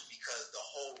abolished because the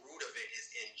whole root of it is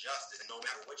injustice. And no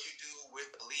matter what you do with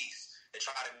police and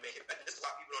try to make it better, this is why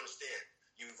people don't understand.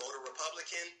 You vote a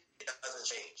Republican, it doesn't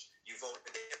change. You vote a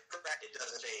Democrat, it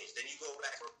doesn't change. Then you go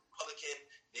back to Republican,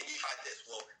 then you try this.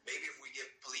 Well, maybe if we give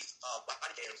police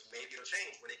body cams, maybe it'll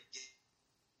change. When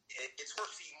it's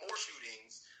worse to see more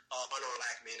shootings unarmed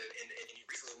black men, and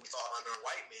recently we saw unarmed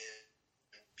white men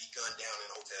be gunned down in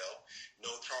a hotel.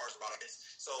 No charge about this.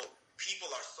 So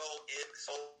people are so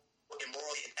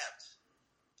immorally inept,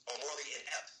 or morally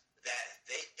inept, that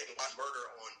they can watch murder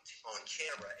on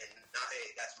camera and not say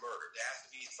that's murder. There has to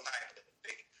be somebody,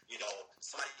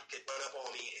 somebody could run up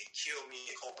on me and kill me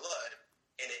in cold blood,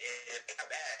 and it's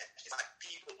bad. It's like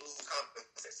people lose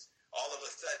confidence. All of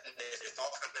a sudden, there's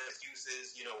all kinds of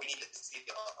excuses. We need to see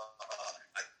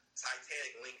a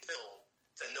Titanic-link film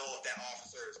to know if that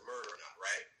officer is murdered or not,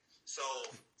 right? So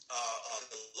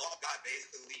the law of God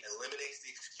basically eliminates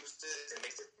the excuses and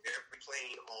makes it very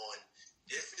plain on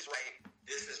this is right,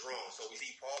 this is wrong. So we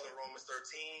see Paul in Romans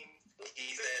 13,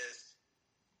 he says,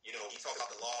 he talks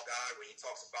about the law of God, when he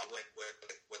talks about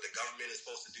what the government is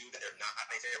supposed to do, that they're not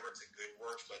ever to good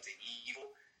works, but to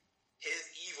evil.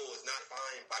 His evil is not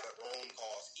defined by what Rome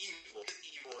calls evil. His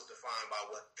evil is defined by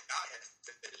what God has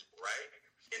said evil, right?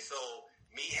 And so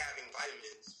me having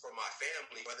vitamins for my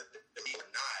family, whether they believe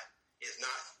or not, is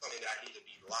not something that I need to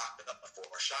be locked up for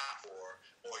or shot for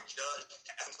or judged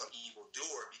as some evil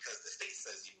doer because the state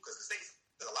says evil, because the state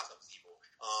says a lot of stuff is evil.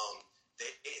 They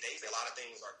say a lot of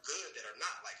things are good that are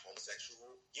not, like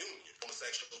homosexual union,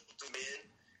 homosexual two men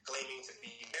claiming to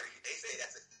be married. They say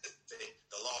that's a good thing.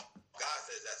 The law of God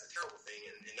says that's a terrible thing,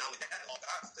 and not only that, the law of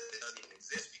God says it doesn't even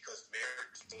exist because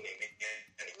marriage is between a man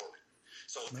and a woman.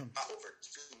 So it's not over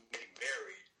two men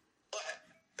married, but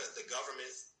because the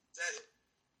government says it,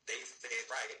 they say it's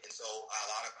right, and so a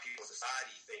lot of people in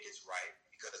society think it's right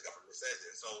because the government says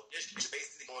it. So it's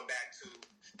basically going back to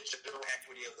the general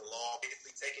equity of the law,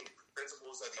 basically taking the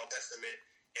principles of the Old Testament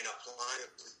and applying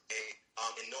them today.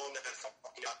 And no, I'm not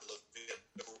talking about the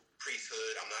Levitical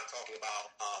priesthood. I'm not talking about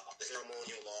the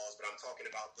ceremonial laws, but I'm talking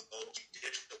about the law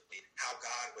judicially, how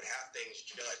God would have things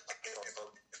judged. Like if a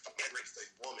man rapes a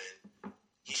woman,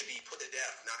 he should be put to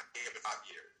death, not given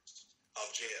 5 years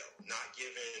of jail, not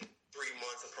given 3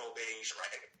 months of probation,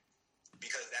 right?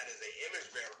 Because that is an image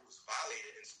bearer who's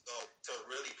violated. And so to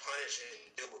really punish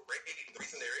and deal with rape, the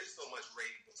reason there is so much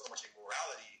rape and so much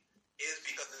immorality is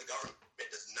because the government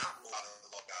does not rule out of the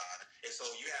law of God. And so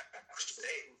you have Christians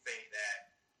today who think that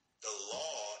the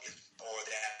law is, or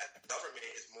that the government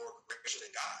is more gracious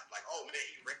than God. Like, oh man,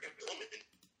 he raped a woman.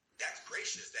 That's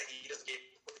gracious that he doesn't get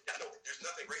put to death. No, there's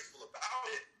nothing graceful about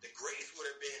it. The grace would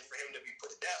have been for him to be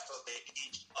put to death so they could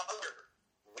each other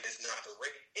when it's not the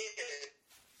rape. And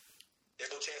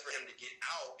there's no chance for him to get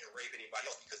out and rape anybody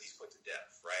else because he's put to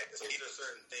death, right? And so these are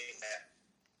certain things that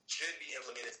should be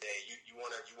implemented today. You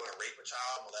want to rape a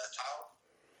child, molest a child,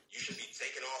 you should be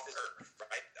taken off this earth,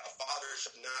 right? A father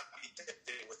should not be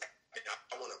tempted with that.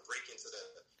 I want to break into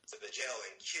the jail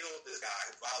and kill this guy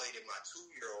who violated my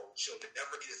 2-year-old. She'll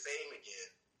never be the same again.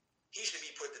 He should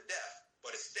be put to death.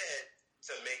 But instead,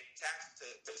 to make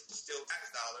to steal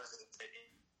tax dollars and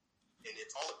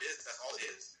it's all a business. That's all it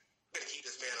is. We're going to keep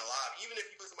this man alive. Even if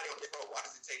you put somebody on the road, why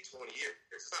does it take 20 years?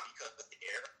 It's not because of the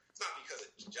air. It's not because of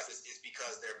justice. It's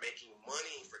because they're making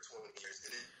money for 20 years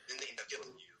and then they end up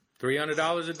killing you. $300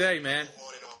 a day, man.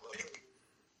 On and on.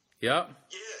 Yep.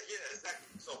 Yeah,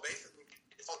 exactly. So basically,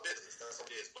 it's all business. That's what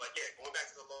it is. But yeah, going back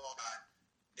to the law of God,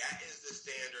 that is the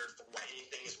standard for why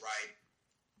anything is right.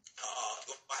 I have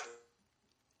the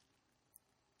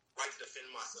right to defend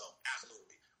myself,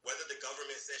 absolutely. Whether the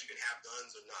government says you can have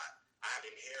guns or not, I have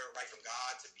an inherent right from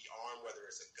God to be armed, whether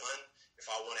it's a gun, if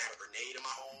I want to have a grenade in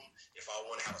my home, if I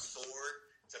want to have a sword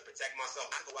to protect myself,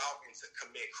 not go out and to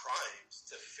commit crimes,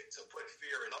 to put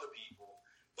fear in other people.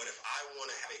 But if I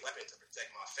want to have a weapon to protect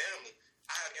my family,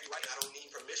 I have every right. I don't need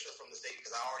permission from the state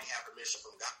because I already have permission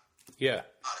from God. Yeah.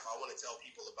 If I want to tell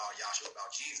people about Yahshua,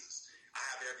 about Jesus, I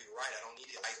have every right. I don't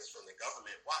need a license from the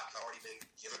government. Why? Because I've already been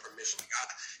given permission from God.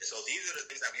 And so these are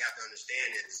the things that we have to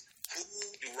understand is who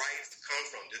do rights come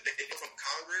from? Do they come from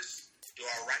Congress? Do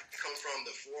our rights come from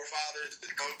the forefathers? Do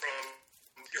they come from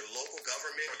your local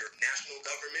government or your national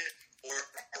government? Or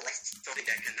are rights something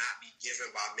that cannot be given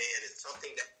by man? It's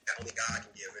something that only God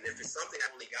can give. And if it's something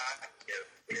that only God can give,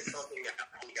 it is something that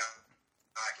only God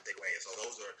can take away. And so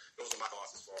those are my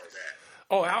thoughts as far as that.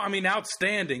 Oh, I mean,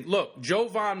 outstanding. Look,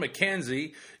 Jovan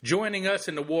McKenzie joining us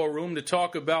in the War Room to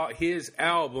talk about his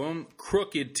album,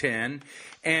 Crooked 10.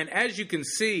 And as you can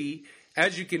see,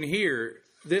 as you can hear,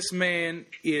 this man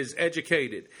is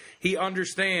educated. He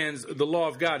understands the law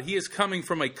of God. He is coming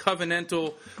from a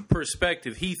covenantal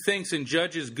perspective. He thinks and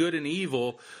judges good and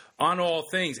evil on all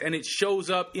things, and it shows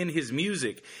up in his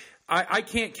music. I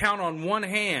can't count on one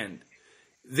hand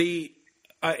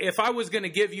if I was going to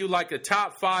give you like a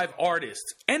top 5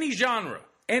 artists, any genre,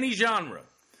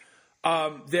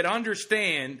 that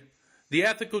understand the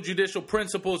ethical judicial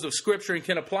principles of Scripture and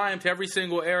can apply them to every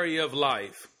single area of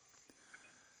life,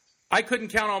 I couldn't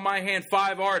count on my hand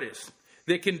 5 artists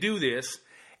that can do this.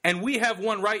 And we have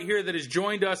one right here that has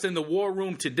joined us in the War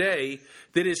Room today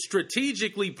that is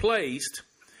strategically placed,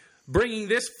 bringing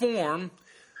this form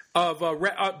of a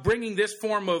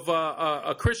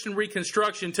Christian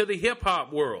reconstruction to the hip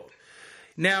hop world.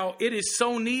 Now, it is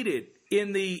so needed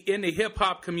in the hip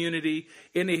hop community,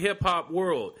 in the hip hop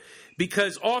world,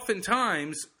 because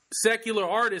oftentimes secular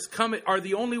artists are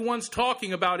the only ones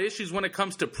talking about issues when it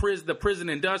comes to the prison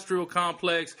industrial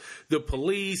complex, the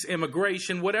police,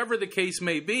 immigration, whatever the case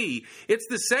may be. It's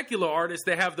the secular artists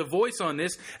that have the voice on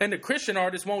this, and the Christian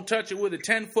artists won't touch it with a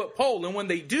 10-foot pole. And when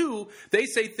they do, they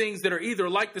say things that are either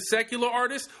like the secular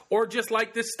artists or just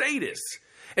like the statists.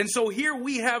 And so here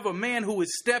we have a man who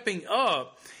is stepping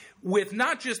up with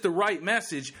not just the right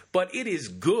message, but it is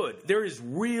good. There is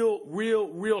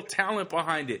real talent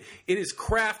behind it. It is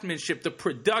craftsmanship. The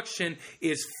production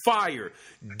is fire.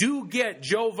 Do get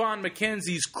Jovan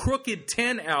McKenzie's Crooked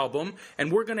 10 album,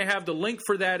 and we're going to have the link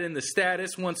for that in the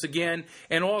status once again,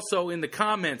 and also in the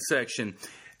comment section.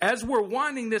 As we're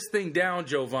winding this thing down,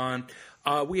 Jovan,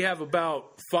 we have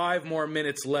about 5 more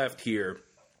minutes left here.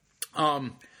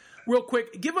 Real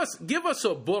quick, give us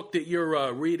a book that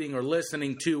you're reading or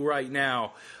listening to right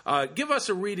now. Give us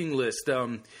a reading list.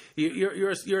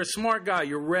 You're a smart guy.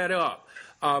 You're read up.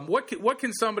 What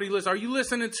can somebody listen? Are you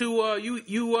listening to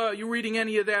you reading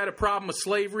any of that? A Problem of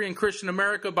Slavery in Christian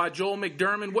America by Joel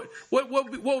McDurmon. What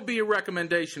would be a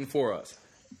recommendation for us?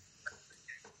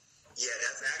 Yeah,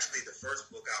 that's actually the first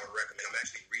book I would recommend. I'm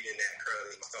actually reading that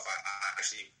currently myself. I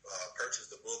actually purchased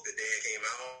the book the day it came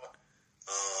out.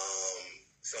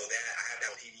 So that I have that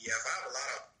on PDF. I have a lot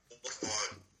of books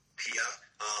on PDF.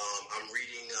 I'm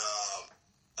reading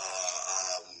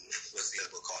what's the other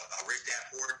book called? Rich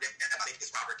Dad Poor Dad. I think it's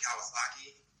Robert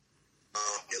Kiyosaki.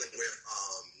 Dealing with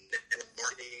network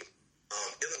marketing,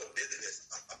 dealing with business,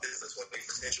 a business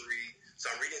 21st century. So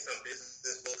I'm reading some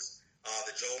business books.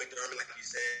 The Joel McDurmon, like you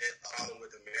said, Problem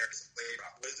with American Slavery.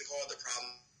 What is it called? The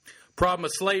Problem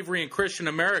of Slavery in Christian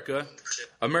America.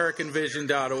 AmericanVision.org.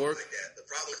 Like that. The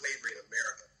Problem of Slavery in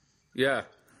America. Yeah.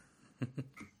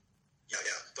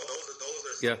 Yeah. So those are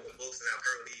some of the books that I'm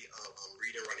currently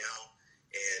reading right now,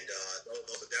 and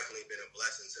those have definitely been a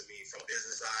blessing to me from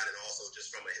business side and also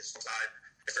just from a history side.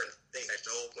 There's certain things that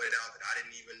Joel pointed out that I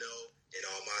didn't even know in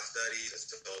all my studies, and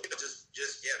so just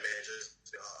a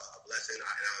blessing.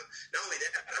 Not only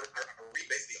that, I read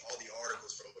basically all the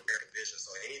articles from American Vision.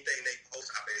 So anything they post,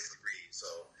 I basically read.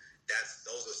 So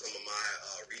those are some of my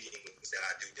readings that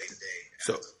I do day to day.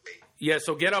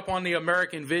 So get up on the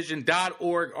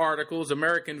AmericanVision.org articles,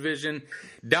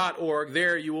 AmericanVision.org.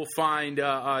 There you will find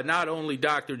not only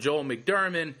Dr. Joel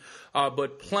McDurmon,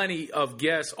 but plenty of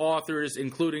guest authors,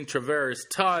 including Traveris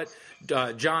Tutt,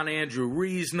 John Andrew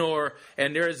Reesnor,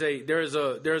 and there's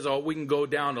a we can go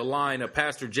down the line.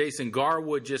 Pastor Jason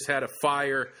Garwood just had a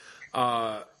fire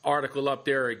article up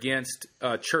there against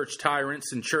church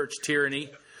tyrants and church tyranny.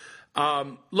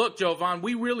 Look, Jovan,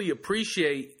 we really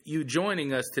appreciate you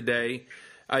joining us today.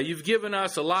 You've given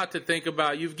us a lot to think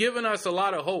about. You've given us a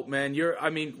lot of hope, man.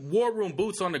 War Room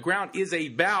Boots on the Ground is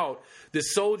about the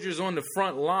soldiers on the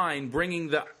front line bringing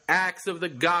the acts of the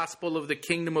gospel of the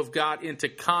kingdom of God into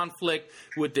conflict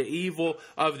with the evil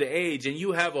of the age. And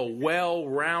you have a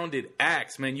well-rounded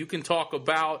axe, man. You can talk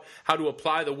about how to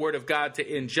apply the word of God to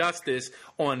injustice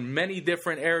on many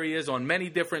different areas, on many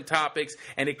different topics,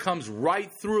 and it comes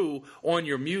right through on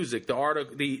your music.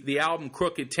 The album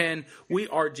Crooked 10, we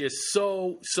are just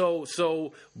so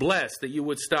blessed that you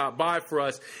would stop by for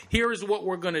us. Here is what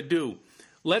we're going to do.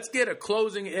 Let's get a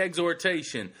closing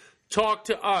exhortation. Talk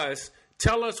to us.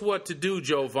 Tell us what to do,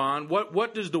 Jovan.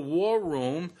 What does the War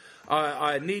Room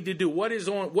need to do? What is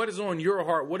on your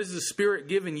heart? What is the Spirit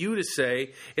giving you to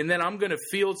say? And then I'm going to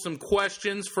field some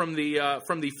questions from the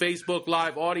Facebook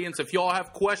Live audience. If y'all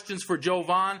have questions for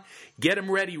Jovan, get them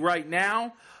ready right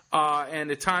now. And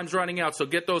the time's running out, so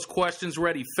get those questions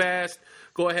ready fast.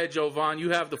 Go ahead, Jovan. You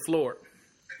have the floor.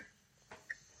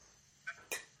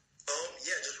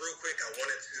 Just real quick, I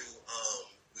wanted to,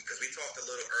 because we talked a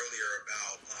little earlier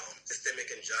about systemic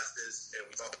injustice, and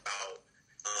we talked about,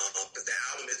 because the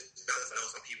album is balanced. I know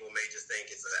some people may just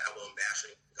think it's an album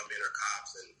bashing commander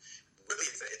cops, and really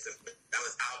it's a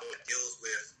balanced album that deals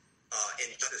with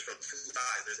injustice from two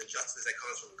sides. There's injustice that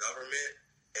comes from government,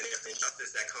 and there's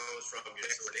injustice that comes from your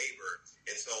next door neighbor.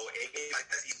 And so anybody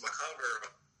that sees my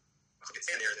cover,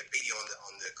 there's a baby on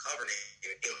the cover named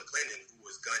Ian McClendon, who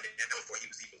was gunned down before he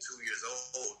was even 2 years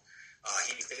old.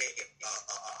 He was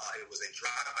it was a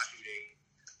drive-by shooting.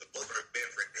 The bullets were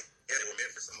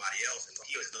meant for somebody else, and so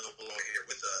he was no longer here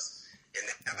with us. And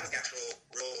that was the actual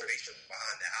real motivation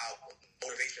behind the album. The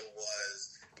motivation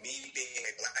was me being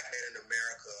a black man in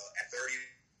America at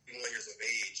 31 years of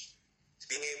age,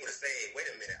 being able to say, wait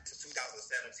a minute, to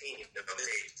 2017, at this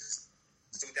age,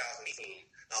 2018,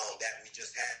 that we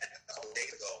just had a couple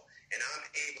days ago, and I'm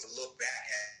able to look back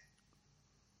at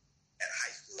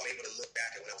high school. I'm able to look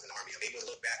back at when I was in the Army. I'm able to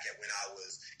look back at when I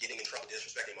was getting in trouble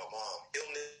disrespecting my mom. He'll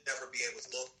never be able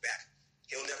to look back.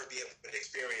 He'll never be able to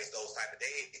experience those type of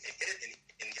days. And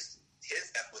his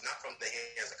death was not from the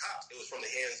hands of cops. It was from the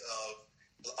hands of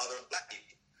other black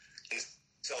people. And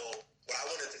so what I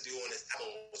wanted to do on this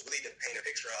album was really to paint a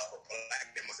picture of a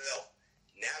black man myself,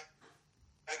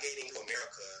 navigating to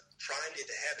America, trying to get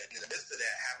to heaven. In the midst of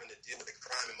that, having to deal with the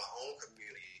crime in my own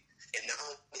community, And not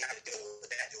only have to deal with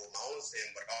that, deal with my own sin,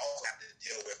 but I also have to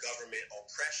deal with government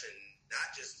oppression,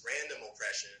 not just random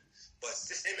oppression, but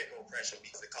systemic oppression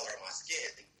because of the color of my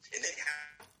skin. And then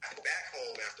I go back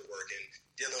home after work and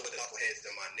dealing with the knuckleheads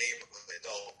in my neighborhood.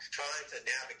 So trying to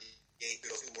navigate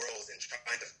those two worlds and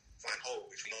trying to find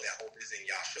hope, which we know that hope is in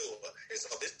Yahshua. And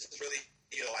so this is really,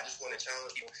 I just want to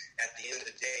challenge people at the end of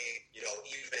the day,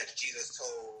 even as Jesus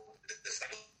told the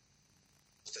disciples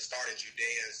to start in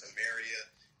Judea and Samaria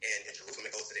and in Jerusalem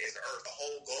and go to the ends of the earth. The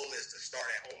whole goal is to start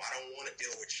at home. I don't want to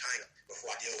deal with China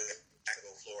before I deal with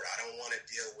Jacksonville, Florida. I don't want to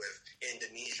deal with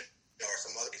Indonesia or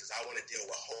some other places. I want to deal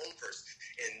with home first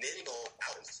and then go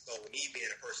out. And so me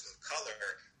being a person of color,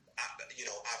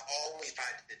 I've always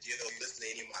tried to deal, you listen to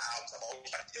any of my albums, I've always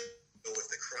tried to deal with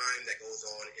the crime that goes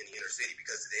on in the inner city,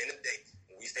 because at the end of the day,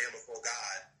 when we stand before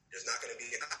God, there's not going to be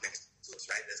a God next to us,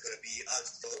 right? There's going to be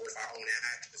us dealing with our own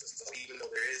actions. And so even though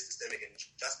there is systemic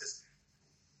injustice,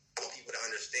 I want people to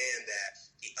understand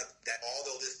that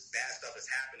although this bad stuff is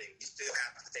happening, we still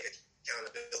have to take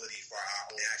accountability for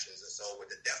our own actions. And so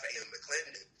with the death of A.M.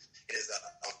 McClendon, it is an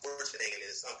unfortunate thing, and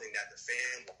it is something that the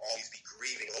fam will always be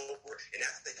grieving over, and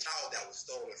that's the child that was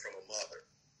stolen from a mother.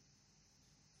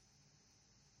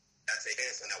 That's a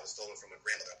grandson that was stolen from a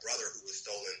grandmother, a brother who was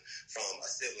stolen from a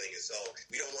sibling. And so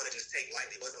we don't want to just take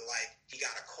lightly. It wasn't like he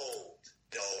got a cold,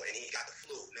 and he got the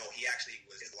flu. No, he actually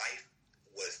his life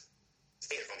was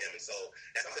taken from him. And so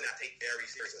that's something I take very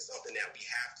serious, and something that we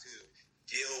have to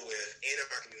deal with in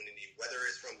our community, whether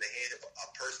it's from the hand of a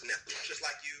person that looks just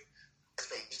like you, or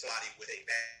from somebody with a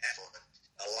badge on.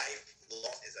 A life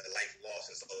lost is a life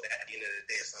lost, and so that at the end of the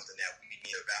day is something that we need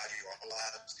to value our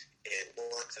lives and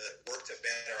work to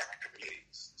better our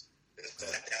communities. And so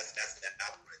that's that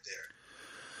album right there.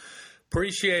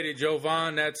 Appreciate it,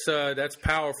 Jovan. That's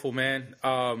powerful, man.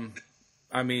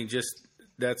 I mean, just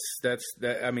that's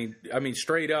I mean,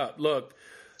 straight up. Look,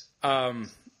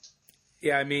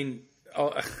 yeah, I mean,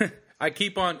 I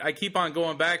keep on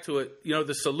going back to it.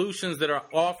 The solutions that are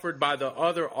offered by the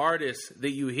other artists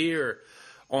that you hear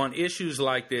on issues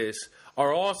like this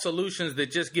are all solutions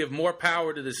that just give more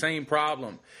power to the same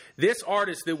problem. This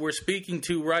artist that we're speaking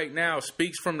to right now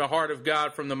speaks from the heart of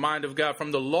God, from the mind of God,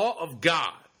 from the law of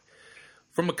God,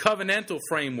 from a covenantal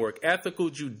framework, ethical,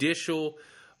 judicial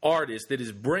artist that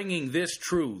is bringing this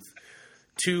truth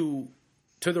to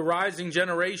the rising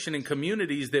generation and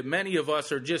communities that many of us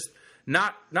are just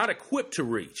not equipped to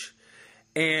reach.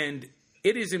 And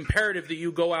it is imperative that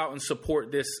you go out and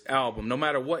support this album. No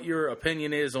matter what your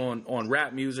opinion is on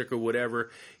rap music or whatever,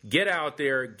 get out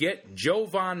there, get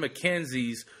Jovan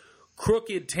McKenzie's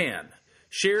Crooked 10.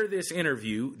 Share this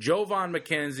interview, Jovan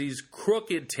McKenzie's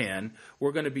Crooked 10.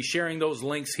 We're going to be sharing those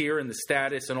links here in the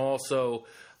status and also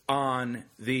on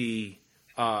the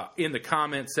in the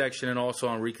comment section and also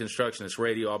on Reconstructionist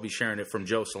Radio. I'll be sharing it from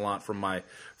Joe Salant from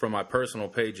my personal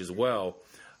page as well.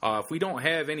 If we don't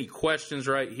have any questions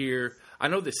right here, I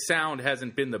know the sound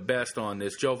hasn't been the best on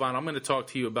this. Jovan, I'm going to talk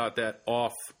to you about that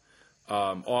off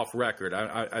record.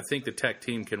 I think the tech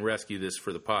team can rescue this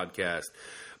for the podcast,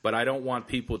 but I don't want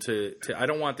people I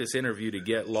don't want this interview to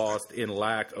get lost in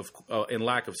lack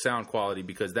of sound quality,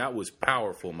 because that was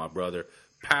powerful, my brother.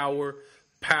 Power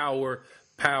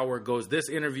goes. This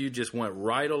interview just went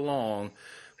right along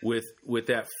with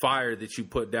that fire that you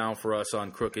put down for us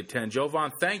on Crooked 10.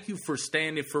 Jovan, thank you for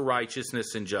standing for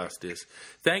righteousness and justice.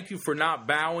 Thank you for not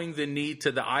bowing the knee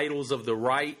to the idols of the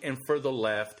right and for the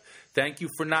left. Thank you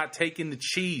for not taking the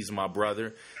cheese, my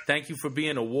brother. Thank you for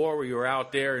being a warrior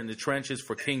out there in the trenches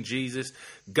for King Jesus.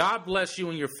 God bless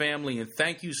you and your family, and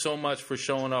thank you so much for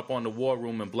showing up on the War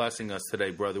Room and blessing us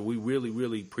today, brother. We really,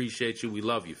 really appreciate you. We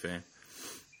love you, fam.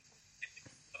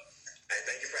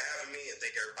 Thank you for having me, and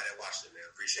thank everybody that watched it, man.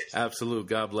 Appreciate you. Absolute.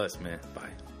 God bless, man. Bye.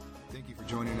 Thank you for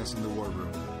joining us in the War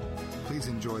Room. Please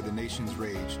enjoy The Nation's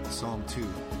Rage, Psalm 2,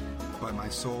 by My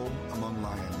Soul Among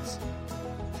Lions.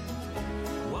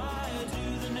 Why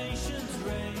do the nations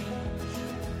rage?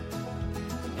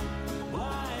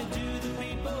 Why do the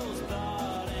peoples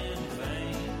plot in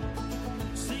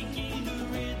vain, seeking to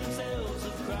rid themselves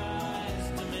of Christ's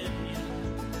dominion?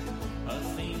 A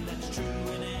theme that's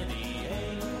true in any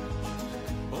age.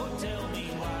 Or tell me,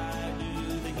 why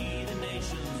do the heathen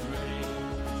nations rage?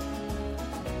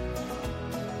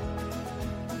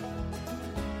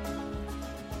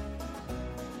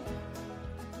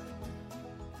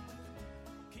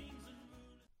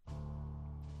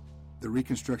 The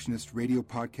Reconstructionist Radio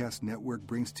Podcast Network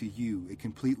brings to you a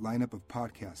complete lineup of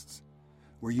podcasts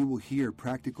where you will hear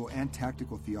practical and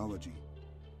tactical theology.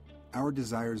 Our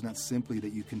desire is not simply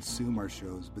that you consume our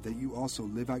shows, but that you also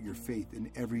live out your faith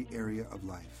in every area of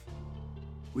life.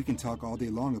 We can talk all day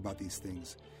long about these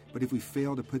things, But if we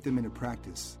fail to put them into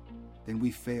practice, then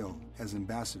we fail as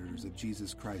ambassadors of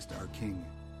Jesus Christ, our King.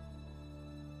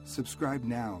 Subscribe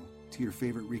now to your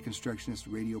favorite Reconstructionist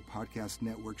Radio Podcast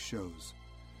Network shows,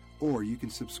 or you can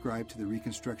subscribe to the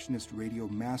Reconstructionist Radio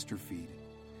Master Feed,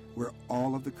 where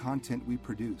all of the content we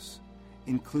produce,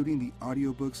 including the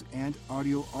audiobooks and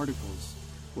audio articles,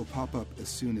 will pop up as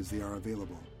soon as they are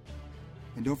available.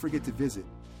 And don't forget to visit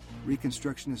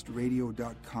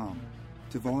ReconstructionistRadio.com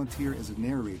to volunteer as a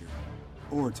narrator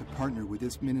or to partner with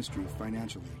this ministry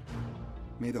financially.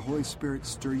 May the Holy Spirit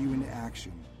stir you into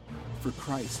action for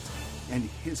Christ and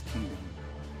His kingdom.